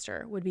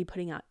podcaster would be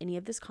putting out any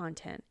of this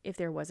content if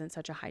there wasn't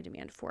such a high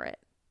demand for it.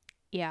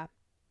 Yeah.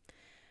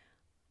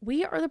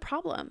 We are the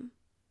problem.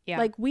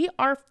 Yeah. We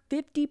are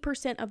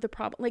 50% of the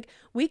problem.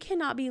 We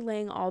cannot be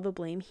laying all the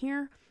blame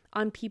here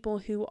on people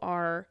who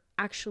are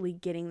actually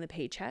getting the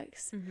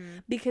paychecks,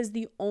 because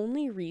the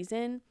only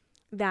reason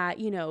that,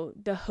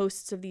 the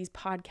hosts of these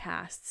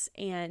podcasts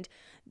and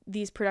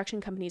these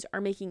production companies are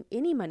making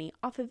any money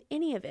off of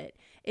any of it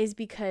is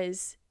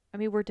because...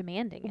 we're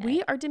demanding it.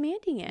 We are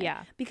demanding it.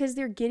 Yeah. Because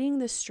they're getting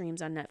the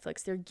streams on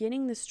Netflix. They're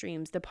getting the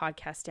streams, the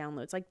podcast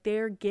downloads.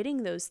 They're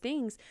getting those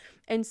things.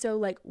 And so,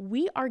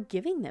 we are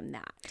giving them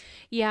that.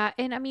 Yeah.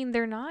 And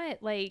they're not,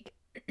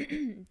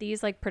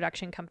 these,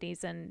 production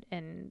companies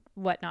and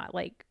whatnot,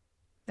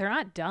 they're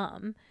not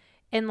dumb.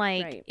 And,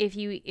 right. if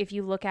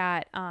you look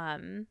at,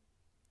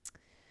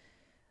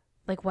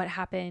 what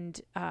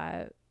happened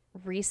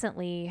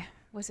recently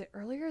was it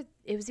earlier?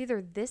 It was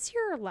either this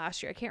year or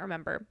last year. I can't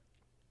remember.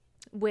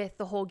 With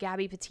the whole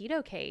Gabby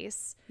Petito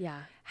case. Yeah.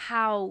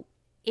 How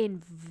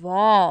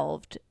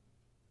involved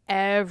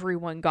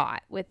everyone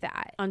got with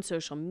that. On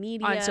social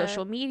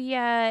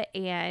media.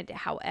 And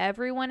how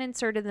everyone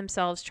inserted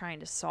themselves trying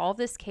to solve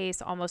this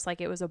case almost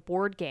like it was a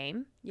board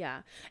game.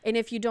 Yeah. And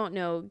if you don't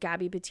know,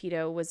 Gabby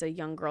Petito was a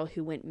young girl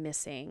who went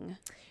missing.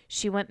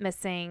 She went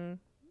missing.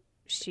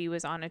 She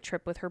was on a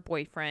trip with her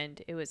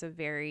boyfriend. It was a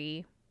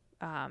very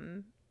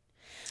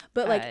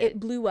but like it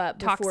blew up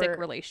toxic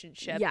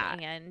relationship. Yeah.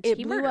 And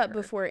it blew up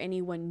before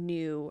anyone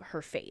knew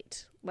her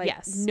fate. Like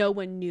yes. No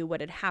one knew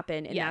what had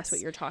happened. And yes. that's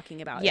what you're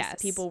talking about.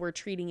 Yes. People were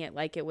treating it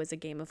like it was a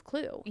game of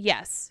Clue.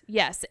 Yes.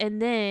 Yes.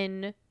 And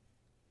then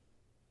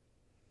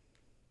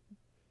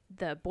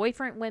the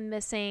boyfriend went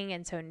missing.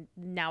 And so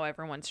now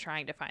everyone's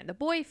trying to find the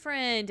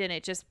boyfriend. And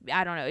it just,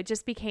 I don't know. It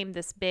just became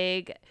this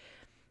big,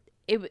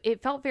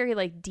 it felt very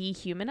like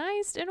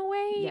dehumanized in a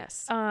way.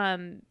 Yes.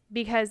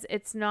 Because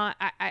it's not,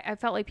 I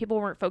felt like people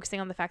weren't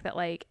focusing on the fact that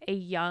like a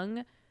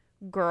young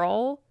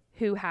girl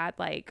who had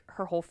like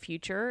her whole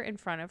future in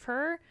front of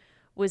her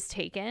was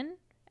taken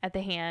at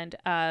the hand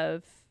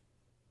of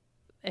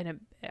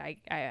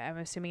I'm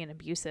assuming an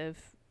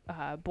abusive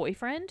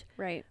boyfriend.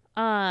 Right.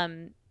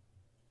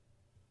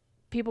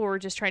 People were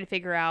just trying to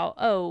figure out,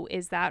 oh,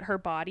 is that her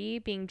body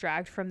being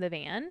dragged from the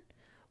van?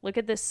 Look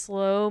at this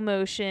slow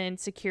motion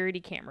security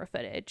camera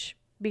footage.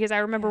 Because I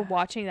remember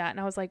watching that and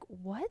I was like,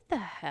 what the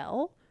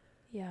hell?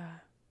 Yeah.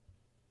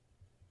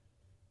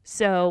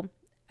 So,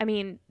 I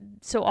mean,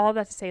 so all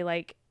that to say,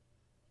 like,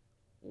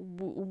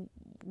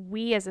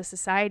 we as a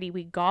society,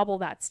 we gobble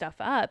that stuff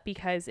up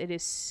because it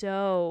is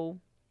so,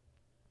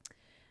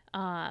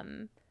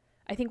 I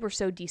think we're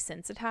so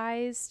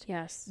desensitized.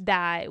 Yes.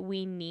 That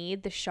we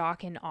need the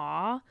shock and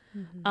awe,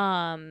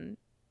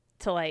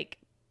 to like,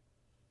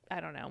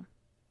 I don't know,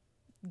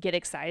 get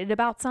excited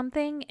about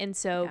something. And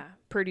so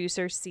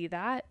producers see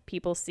that,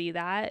 people see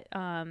that,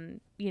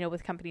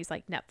 with companies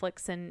like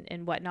Netflix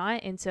and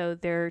whatnot. And so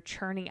they're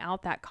churning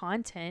out that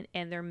content,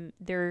 and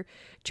they're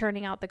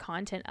churning out the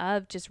content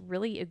of just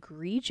really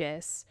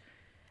egregious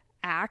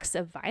acts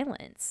of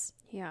violence.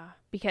 Yeah.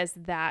 Because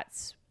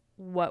that's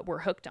what we're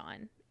hooked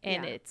on.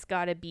 And it's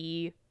got to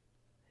be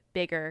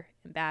bigger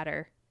and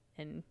badder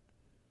and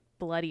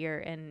bloodier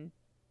and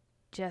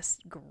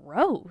just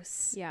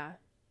gross. Yeah.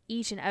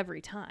 Each and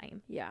every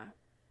time. Yeah.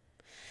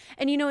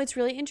 And it's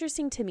really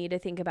interesting to me to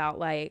think about,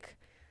 like,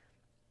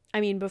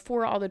 I mean,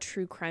 before all the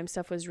true crime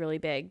stuff was really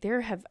big,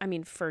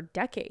 for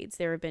decades,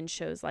 there have been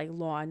shows like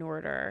Law and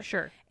Order.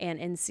 Sure. And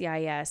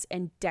NCIS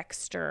and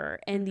Dexter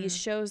and these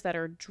shows that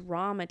are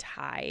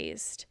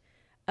dramatized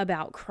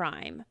about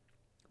crime,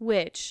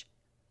 which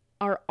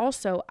are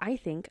also, I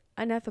think,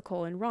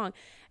 unethical and wrong.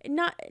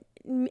 Not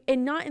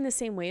in the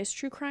same way as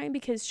true crime,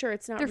 because sure,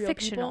 it's not They're real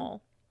fictional.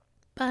 People,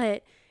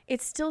 but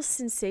it's still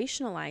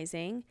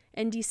sensationalizing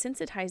and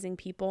desensitizing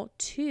people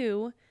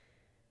to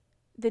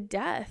the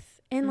death.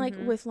 And like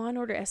with Law and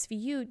Order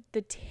SVU,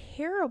 the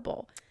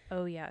terrible,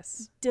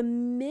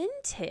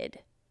 demented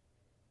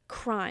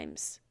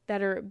crimes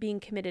that are being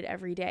committed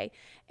every day.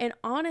 And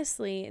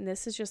honestly, and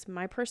this is just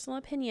my personal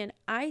opinion,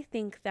 I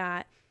think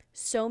that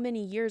so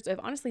many years of,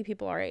 honestly,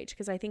 people our age,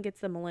 because I think it's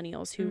the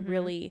millennials who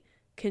really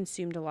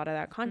consumed a lot of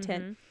that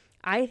content.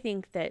 I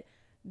think that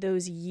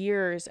those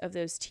years of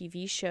those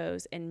TV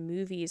shows and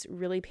movies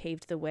really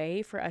paved the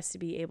way for us to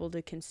be able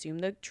to consume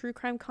the true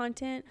crime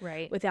content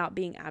without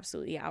being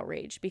absolutely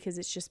outraged, because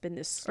it's just been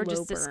this slow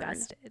burn.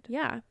 Disgusted.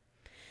 Yeah.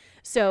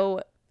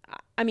 So,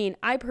 I mean,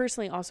 I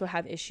personally also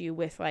have issue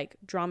with like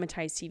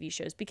dramatized TV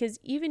shows, because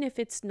even if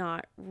it's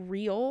not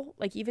real,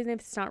 like even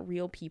if it's not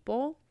real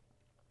people,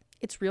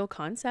 it's real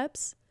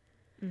concepts.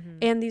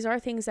 And these are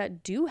things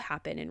that do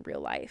happen in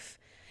real life.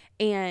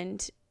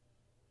 And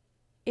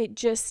it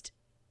just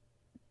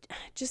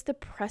the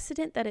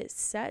precedent that it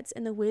sets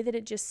and the way that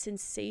it just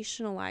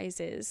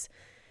sensationalizes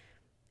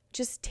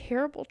just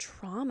terrible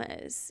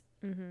traumas.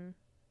 And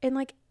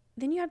like,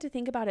 then you have to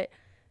think about it.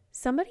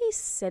 Somebody's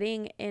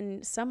sitting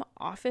in some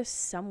office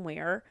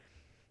somewhere,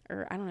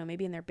 or I don't know,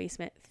 maybe in their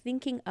basement,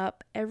 thinking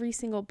up every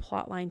single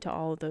plot line to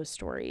all of those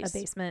stories. A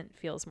basement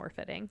feels more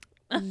fitting.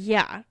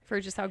 Yeah. For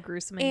just how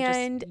gruesome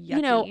and just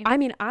yucky. I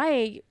mean,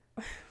 I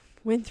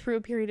went through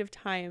a period of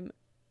time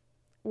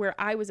where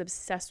I was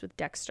obsessed with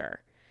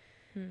Dexter.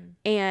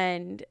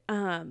 And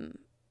I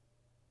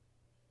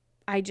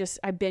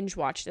binge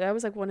watched it. That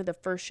was like one of the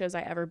first shows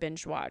I ever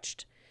binge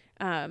watched,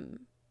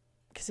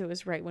 because it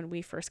was right when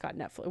we first got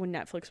Netflix, when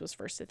Netflix was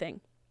first a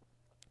thing.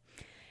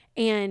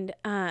 And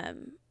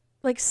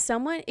like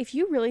if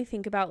you really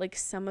think about like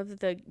some of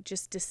the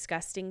just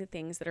disgusting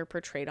things that are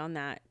portrayed on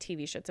that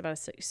TV show, it's about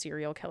a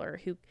serial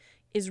killer who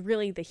is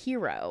really the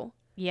hero.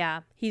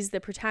 Yeah. He's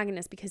the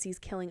protagonist because he's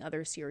killing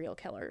other serial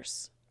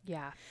killers.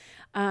 Yeah.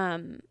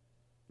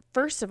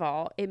 First of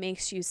all, it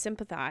makes you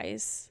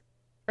sympathize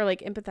or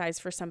like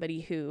empathize for somebody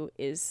who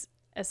is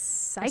a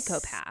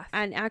psychopath,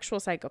 an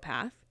actual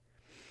psychopath.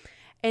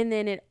 And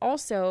then it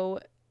also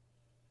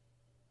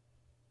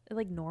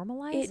like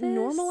normalizes. It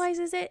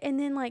normalizes it. And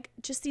then like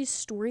just these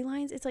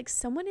storylines, it's like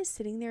someone is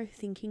sitting there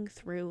thinking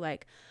through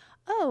like,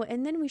 oh,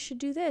 and then we should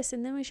do this,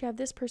 and then we should have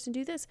this person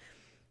do this.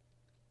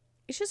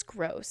 It's just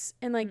gross.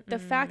 And like the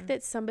fact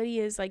that somebody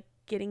is like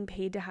getting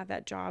paid to have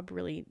that job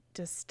really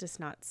just does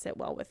not sit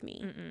well with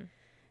me.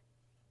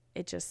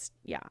 It just,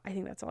 yeah, I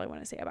think that's all I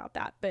want to say about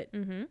that. But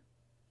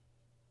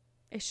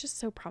it's just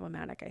so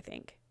problematic, I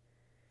think.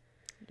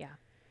 Yeah.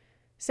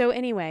 So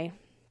anyway,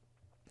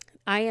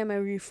 I am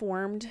a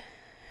reformed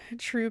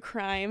true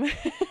crime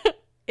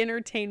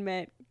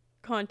entertainment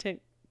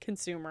content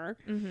consumer.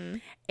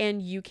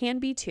 And you can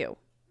be too.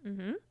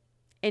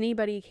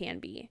 Anybody can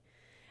be.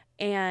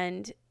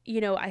 And, you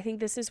know, I think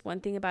this is one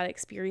thing about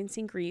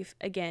experiencing grief.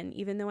 Again,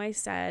 even though I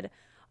said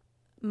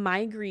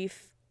my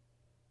grief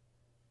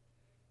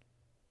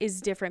is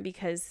different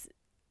because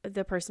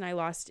the person I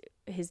lost,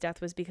 his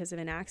death was because of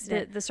an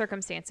accident. The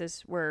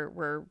circumstances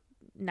were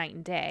night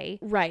and day.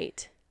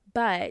 Right.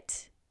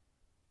 But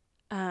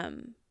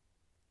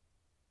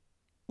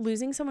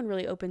losing someone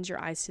really opens your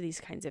eyes to these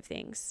kinds of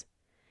things.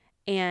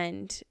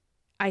 And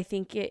I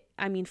think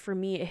for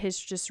me, it has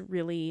just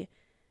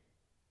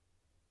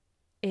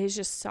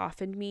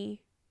softened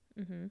me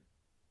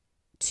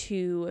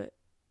to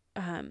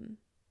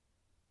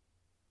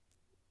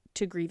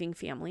grieving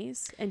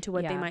families and to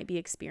what they might be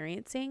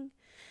experiencing.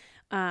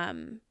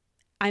 I'm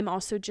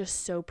also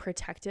just so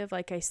protective,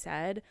 like I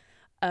said,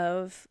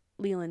 of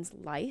Leland's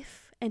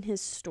life and his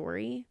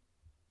story.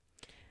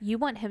 You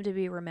want him to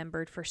be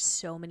remembered for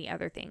so many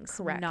other things,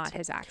 correct, not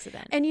his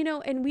accident. And, you know,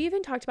 and we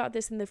even talked about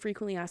this in the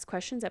frequently asked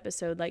questions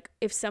episode. Like,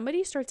 if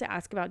somebody starts to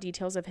ask about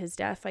details of his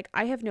death, like,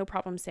 I have no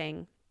problem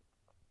saying,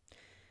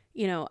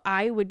 you know,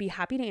 I would be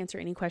happy to answer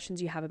any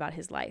questions you have about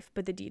his life,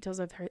 but the details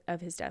of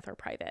his death are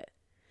private.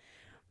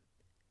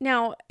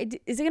 Now,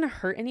 is it going to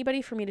hurt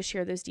anybody for me to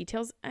share those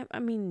details? I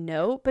mean,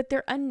 no, but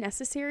they're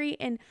unnecessary,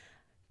 and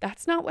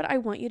that's not what I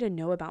want you to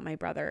know about my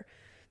brother.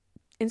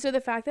 And so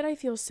the fact that I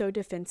feel so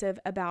defensive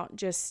about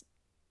just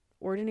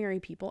ordinary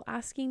people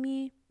asking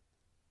me,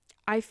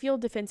 I feel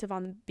defensive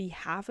on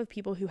behalf of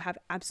people who have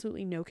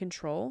absolutely no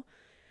control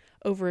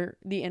over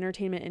the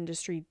entertainment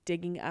industry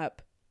digging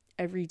up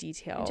every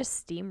detail. And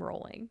just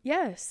steamrolling.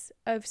 Yes,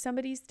 of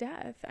somebody's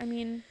death. I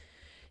mean...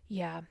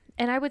 Yeah.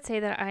 And I would say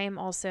that I am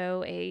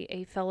also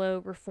a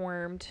fellow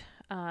reformed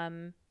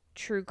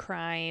true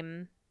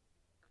crime.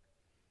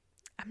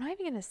 I'm not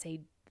even going to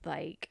say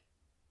like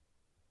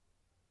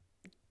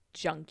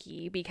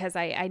junkie, because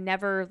I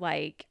never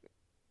like,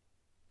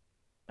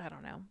 I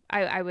don't know.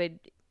 I would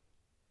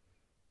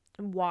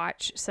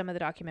watch some of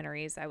the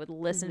documentaries. I would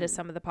listen to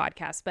some of the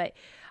podcasts, but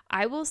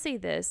I will say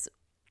this,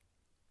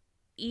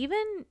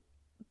 even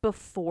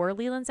before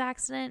Leland's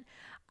accident,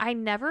 I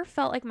never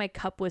felt like my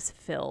cup was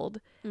filled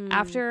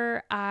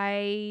after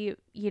I,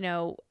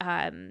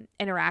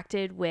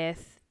 interacted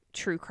with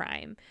true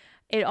crime.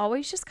 It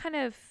always just kind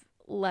of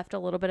left a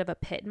little bit of a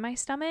pit in my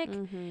stomach.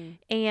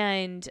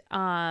 And,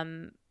 I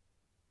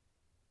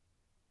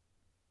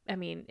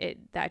mean,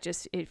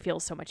 it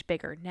feels so much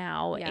bigger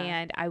now. Yeah.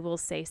 And I will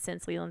say,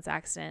 since Leland's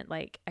accident,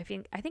 like, I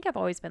think I've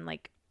always been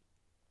like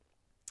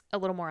a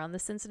little more on the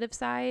sensitive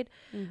side,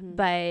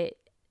 but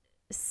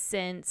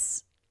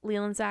since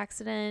Leland's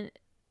accident,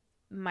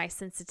 my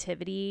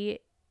sensitivity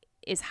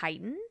is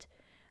heightened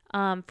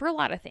for a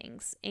lot of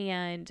things.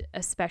 And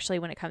especially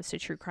when it comes to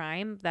true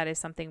crime, that is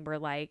something where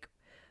like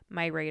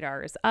my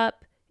radar is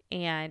up,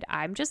 and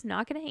I'm just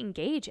not going to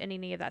engage in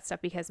any of that stuff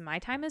because my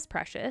time is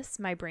precious.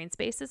 My brain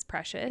space is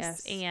precious.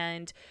 Yes.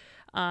 And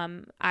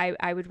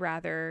I would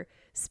rather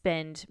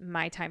spend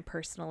my time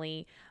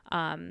personally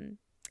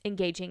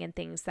engaging in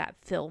things that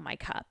fill my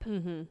cup.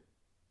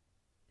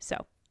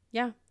 So,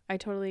 yeah, I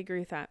totally agree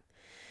with that.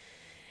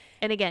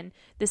 And again,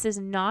 this is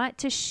not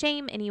to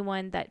shame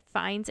anyone that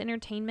finds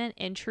entertainment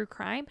in true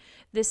crime.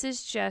 This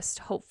is just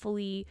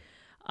hopefully,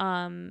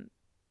 it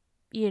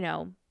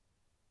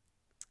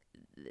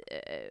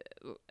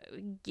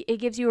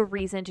gives you a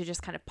reason to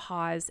just kind of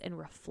pause and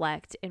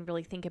reflect and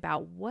really think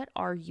about, what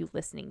are you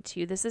listening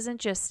to? This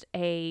isn't just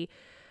a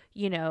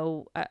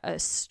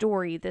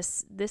story.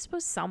 This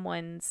was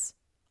someone's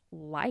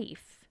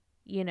life,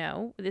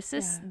 this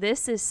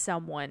is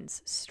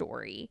someone's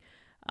story.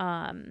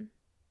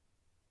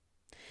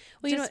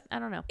 Well, I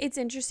don't know. It's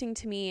interesting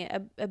to me.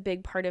 A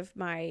big part of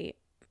my,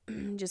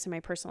 just in my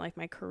personal life,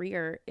 my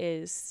career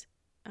is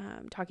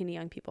talking to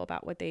young people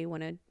about what they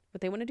want to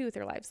do with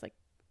their lives, like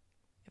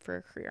for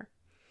a career.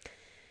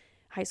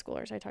 High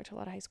schoolers. I talk to a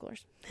lot of high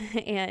schoolers,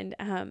 and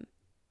I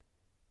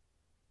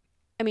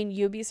mean,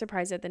 you'd be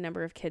surprised at the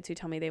number of kids who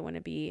tell me they want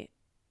to be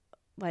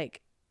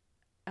like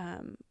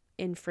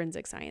in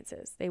forensic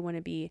sciences. They want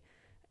to be,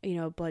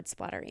 a blood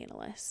splatter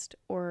analyst,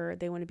 or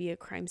they want to be a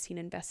crime scene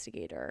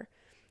investigator.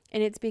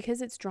 And it's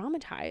because it's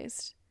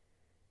dramatized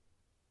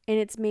and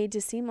it's made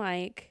to seem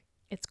like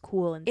it's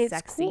cool and it's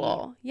sexy.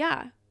 Cool.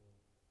 Yeah.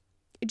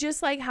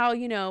 Just like how,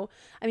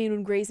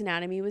 when Grey's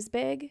Anatomy was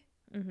big,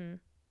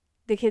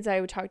 the kids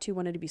I would talk to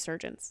wanted to be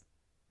surgeons.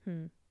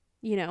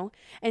 you know?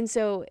 And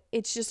so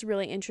it's just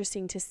really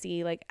interesting to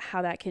see like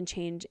how that can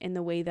change in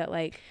the way that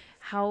like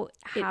how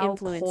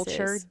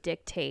culture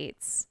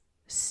dictates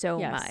so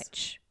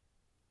much.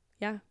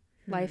 Yeah.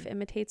 Life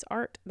imitates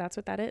art. That's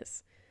what that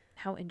is.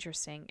 How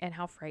interesting and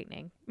how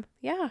frightening.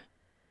 Yeah.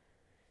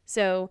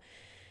 So,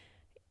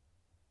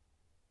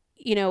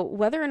 you know,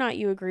 whether or not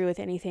you agree with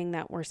anything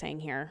that we're saying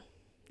here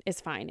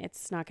is fine.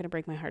 It's not going to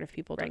break my heart if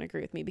people don't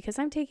agree with me, because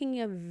I'm taking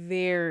a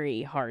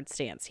very hard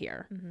stance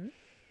here. Mm-hmm.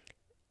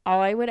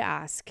 All I would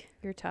ask.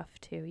 You're tough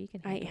too. You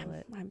can handle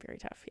it. I'm very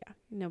tough. Yeah.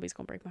 Nobody's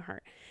going to break my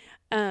heart.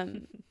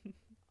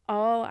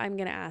 All I'm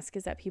going to ask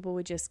is that people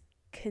would just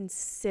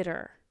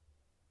consider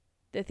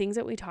the things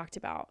that we talked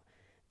about,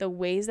 the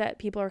ways that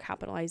people are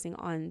capitalizing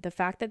on the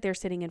fact that they're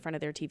sitting in front of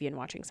their TV and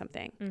watching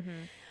something,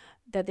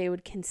 that they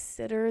would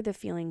consider the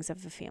feelings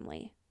of the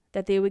family,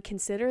 that they would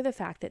consider the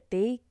fact that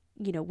they,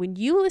 you know, when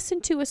you listen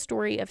to a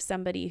story of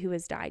somebody who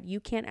has died, you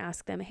can't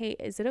ask them, hey,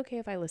 is it okay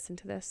if I listen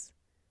to this?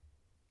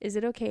 Is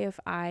it okay if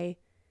I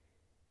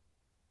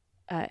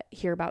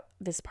hear about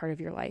this part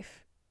of your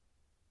life?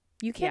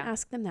 You can't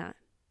ask them that.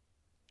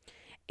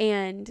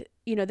 And,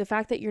 you know, the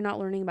fact that you're not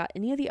learning about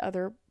any of the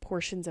other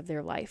portions of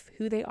their life,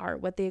 who they are,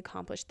 what they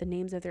accomplished, the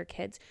names of their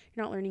kids,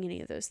 you're not learning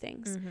any of those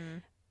things.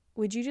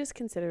 Would you just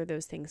consider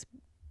those things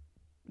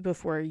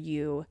before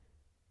you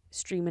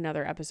stream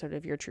another episode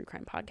of your true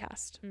crime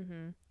podcast?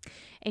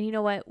 And you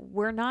know what?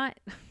 We're not,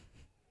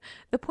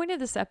 the point of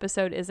this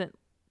episode isn't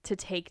to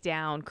take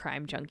down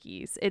crime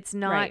junkies. It's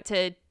not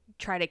to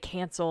try to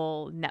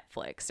cancel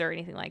Netflix or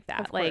anything like that.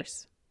 Of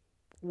course.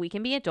 We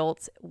can be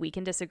adults. We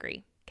can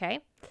disagree. Okay.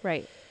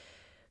 Right.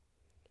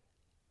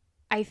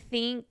 I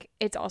think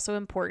it's also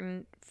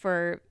important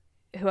for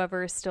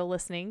whoever is still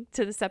listening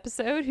to this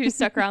episode, who's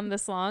stuck around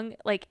this long,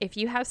 like if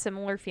you have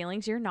similar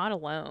feelings, you're not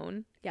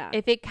alone. Yeah.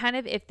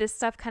 If this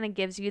stuff kind of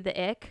gives you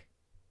the ick,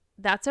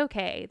 that's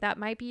okay. That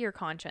might be your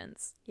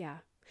conscience. Yeah.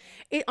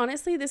 It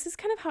honestly, this is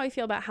kind of how I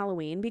feel about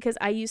Halloween, because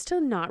I used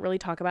to not really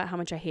talk about how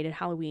much I hated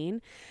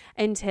Halloween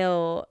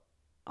until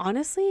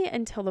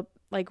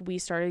we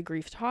started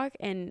Grief Talk,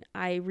 and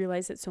I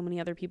realized that so many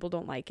other people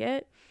don't like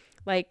it.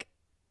 Like,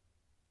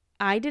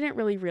 I didn't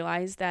really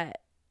realize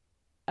that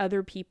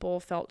other people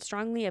felt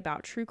strongly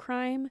about true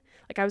crime.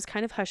 Like, I was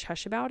kind of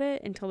hush about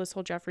it until this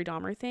whole Jeffrey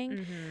Dahmer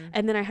thing.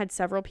 And then I had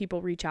several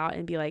people reach out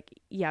and be like,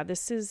 yeah,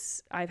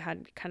 I've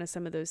had kind of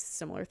some of those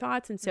similar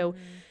thoughts. And so,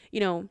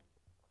 you know,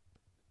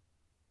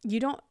 you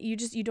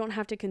don't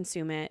have to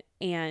consume it,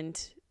 and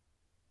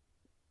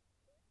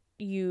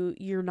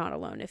you're not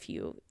alone. If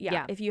you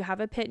have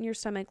a pit in your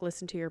stomach,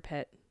 listen to your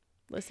pit.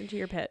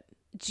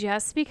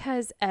 Just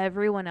because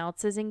everyone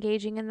else is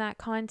engaging in that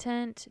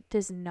content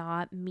does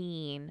not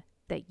mean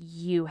that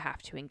you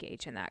have to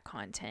engage in that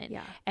content.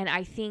 Yeah. And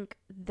I think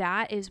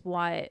that is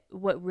what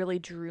really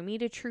drew me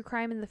to true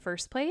crime in the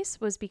first place,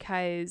 was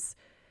because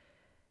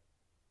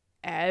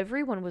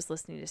everyone was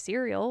listening to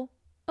Serial.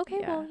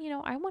 Okay, well, you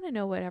know, I want to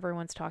know what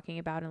everyone's talking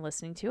about and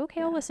listening to.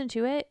 Okay, I'll listen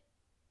to it.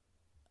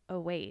 Oh,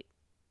 wait.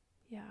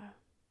 Yeah.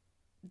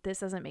 This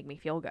doesn't make me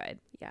feel good.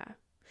 Yeah.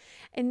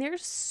 And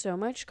there's so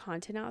much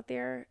content out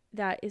there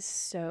that is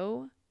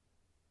so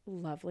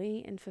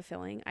lovely and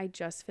fulfilling. I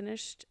just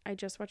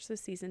watched the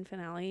season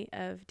finale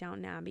of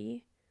Downton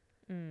Abbey,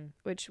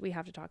 which we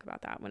have to talk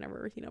about that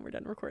whenever, you know, we're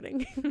done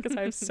recording, because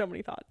I have so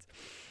many thoughts.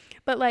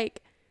 But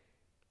like,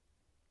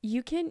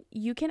 you can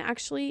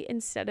actually,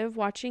 instead of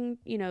watching,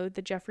 you know,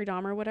 the Jeffrey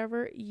Dahmer,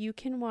 whatever, you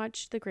can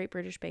watch the Great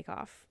British Bake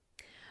Off.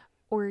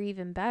 Or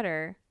even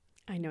better,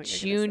 I know what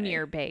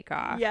Junior Bake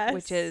Off, yes,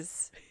 which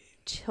is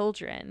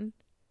children.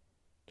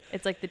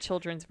 It's like the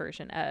children's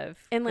version of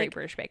Great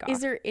British Bake Off.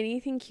 Is there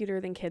anything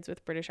cuter than kids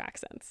with British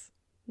accents?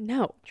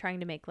 No. Trying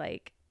to make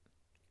like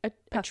a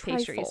puff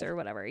pastries or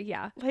whatever.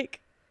 Yeah.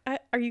 Like,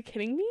 are you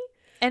kidding me?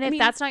 And if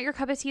that's not your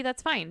cup of tea,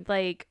 that's fine.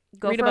 Like,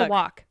 go for a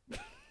walk.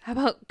 How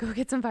about go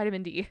get some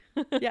vitamin D?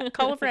 Yeah,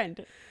 call a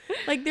friend.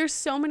 Like, there's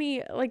so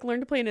many, like,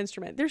 learn to play an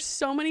instrument. There's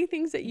so many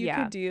things that you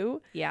could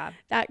do. Yeah.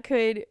 That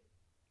could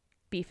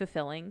be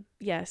fulfilling.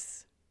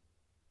 Yes.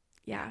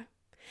 Yeah.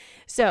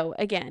 So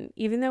again,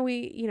 even though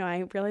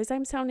I realize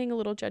I'm sounding a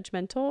little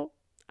judgmental,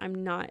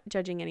 I'm not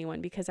judging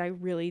anyone, because I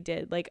really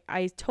did. Like,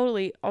 I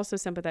totally also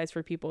sympathize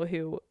for people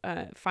who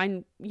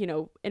find, you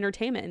know,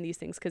 entertainment in these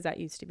things, because that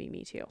used to be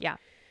me too. Yeah.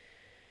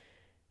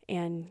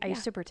 And I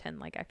used to pretend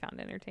like I found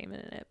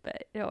entertainment in it,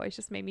 but it always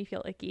just made me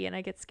feel icky, and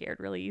I get scared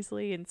really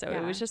easily. And so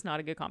it was just not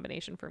a good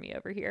combination for me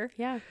over here.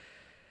 Yeah.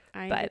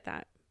 I get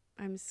that.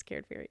 I'm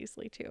scared very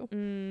easily too.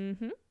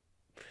 Mm-hmm.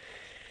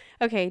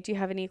 Okay. Do you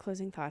have any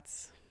closing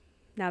thoughts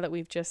now that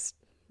we've just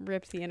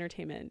ripped the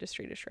entertainment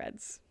industry to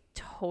shreds?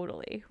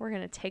 Totally. We're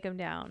going to take them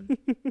down.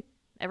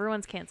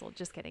 Everyone's canceled.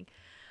 Just kidding.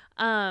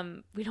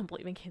 We don't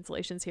believe in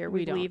cancellations here.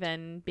 We believe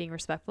in being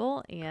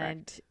respectful, and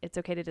Correct. It's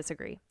okay to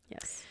disagree.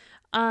 Yes.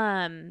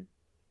 No,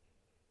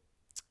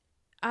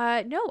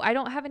 I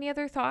don't have any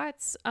other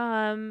thoughts.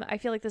 I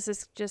feel like this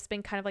has just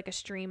been kind of like a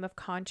stream of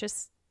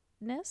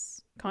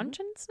consciousness.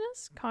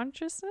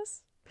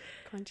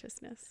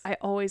 I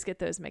always get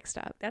those mixed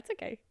up. That's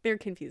okay. They're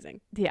confusing.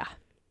 Yeah.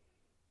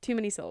 Too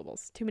many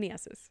syllables. Too many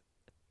S's.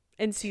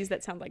 And C's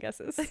that sound like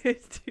S's.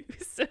 Too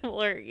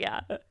similar.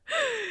 Yeah.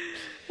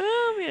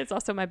 Oh man, it's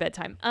also my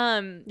bedtime.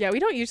 Yeah, we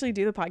don't usually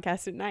do the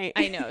podcast at night.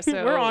 I know.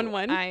 So we're on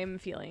one. I'm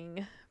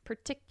feeling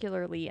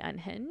particularly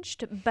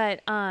unhinged.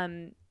 But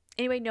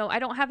anyway, no, I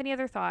don't have any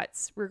other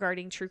thoughts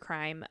regarding true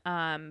crime.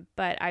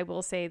 But I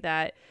will say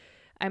that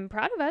I'm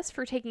proud of us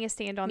for taking a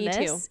stand on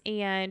this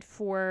and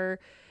for,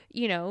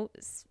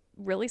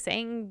 really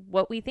saying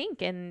what we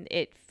think. And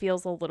it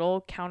feels a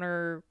little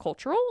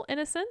countercultural in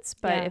a sense,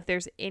 but if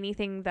there's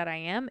anything that I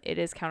am, it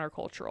is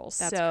countercultural.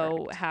 That's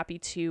so correct. Happy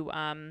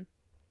to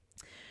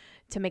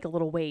make a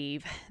little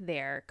wave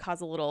there,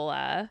 cause a little,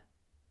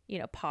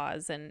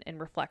 pause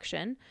and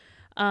reflection.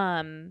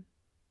 Do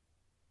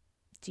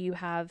you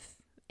have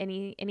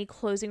any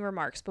closing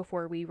remarks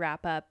before we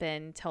wrap up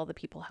and tell the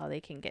people how they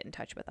can get in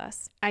touch with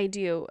us? I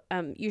do.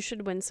 You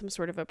should win some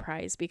sort of a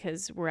prize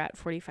because we're at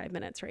 45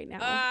 minutes right now.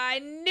 I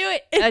knew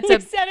it. You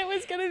said it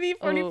was going to be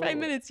 45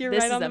 minutes. You're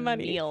right on the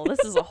money. Meal. This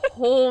is a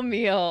whole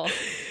meal.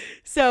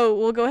 So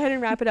we'll go ahead and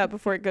wrap it up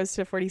before it goes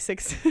to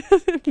 46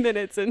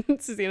 minutes and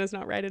Susanna's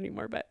not right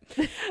anymore. But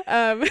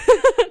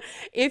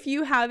if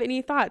you have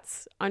any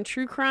thoughts on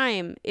true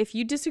crime, if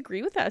you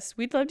disagree with us,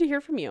 we'd love to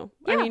hear from you.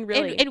 Yeah, I mean,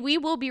 really. And we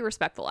will be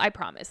respectful. I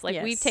promise.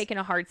 Like we've taken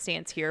a hard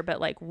stance here,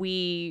 but I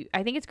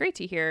think it's great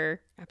to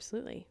hear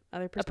absolutely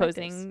other perspectives.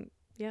 Opposing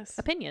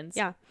opinions.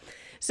 Yeah.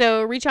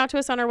 So reach out to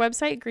us on our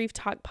website,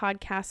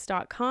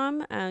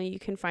 grieftalkpodcast.com. You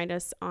can find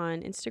us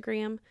on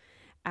Instagram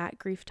at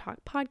Grief Talk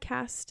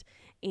Podcast.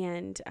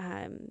 And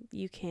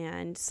you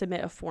can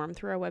submit a form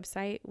through our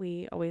website.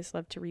 We always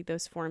love to read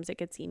those forms. It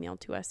gets emailed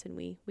to us and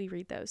we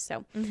read those.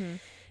 So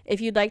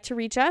if you'd like to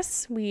reach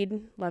us, we'd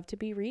love to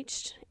be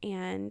reached.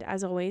 And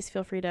as always,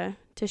 feel free to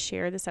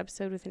share this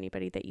episode with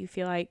anybody that you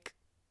feel like,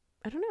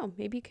 I don't know,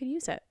 maybe you could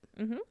use it.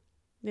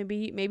 Maybe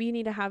you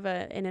need to have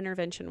an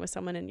intervention with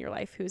someone in your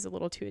life who's a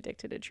little too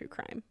addicted to true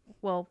crime.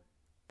 Well,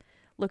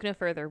 look no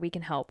further. We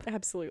can help.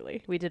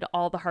 Absolutely. We did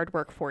all the hard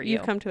work for you.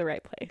 You've come to the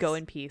right place. Go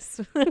in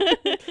peace.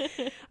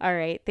 All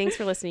right. Thanks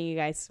for listening, you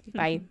guys.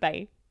 Bye.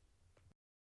 Bye.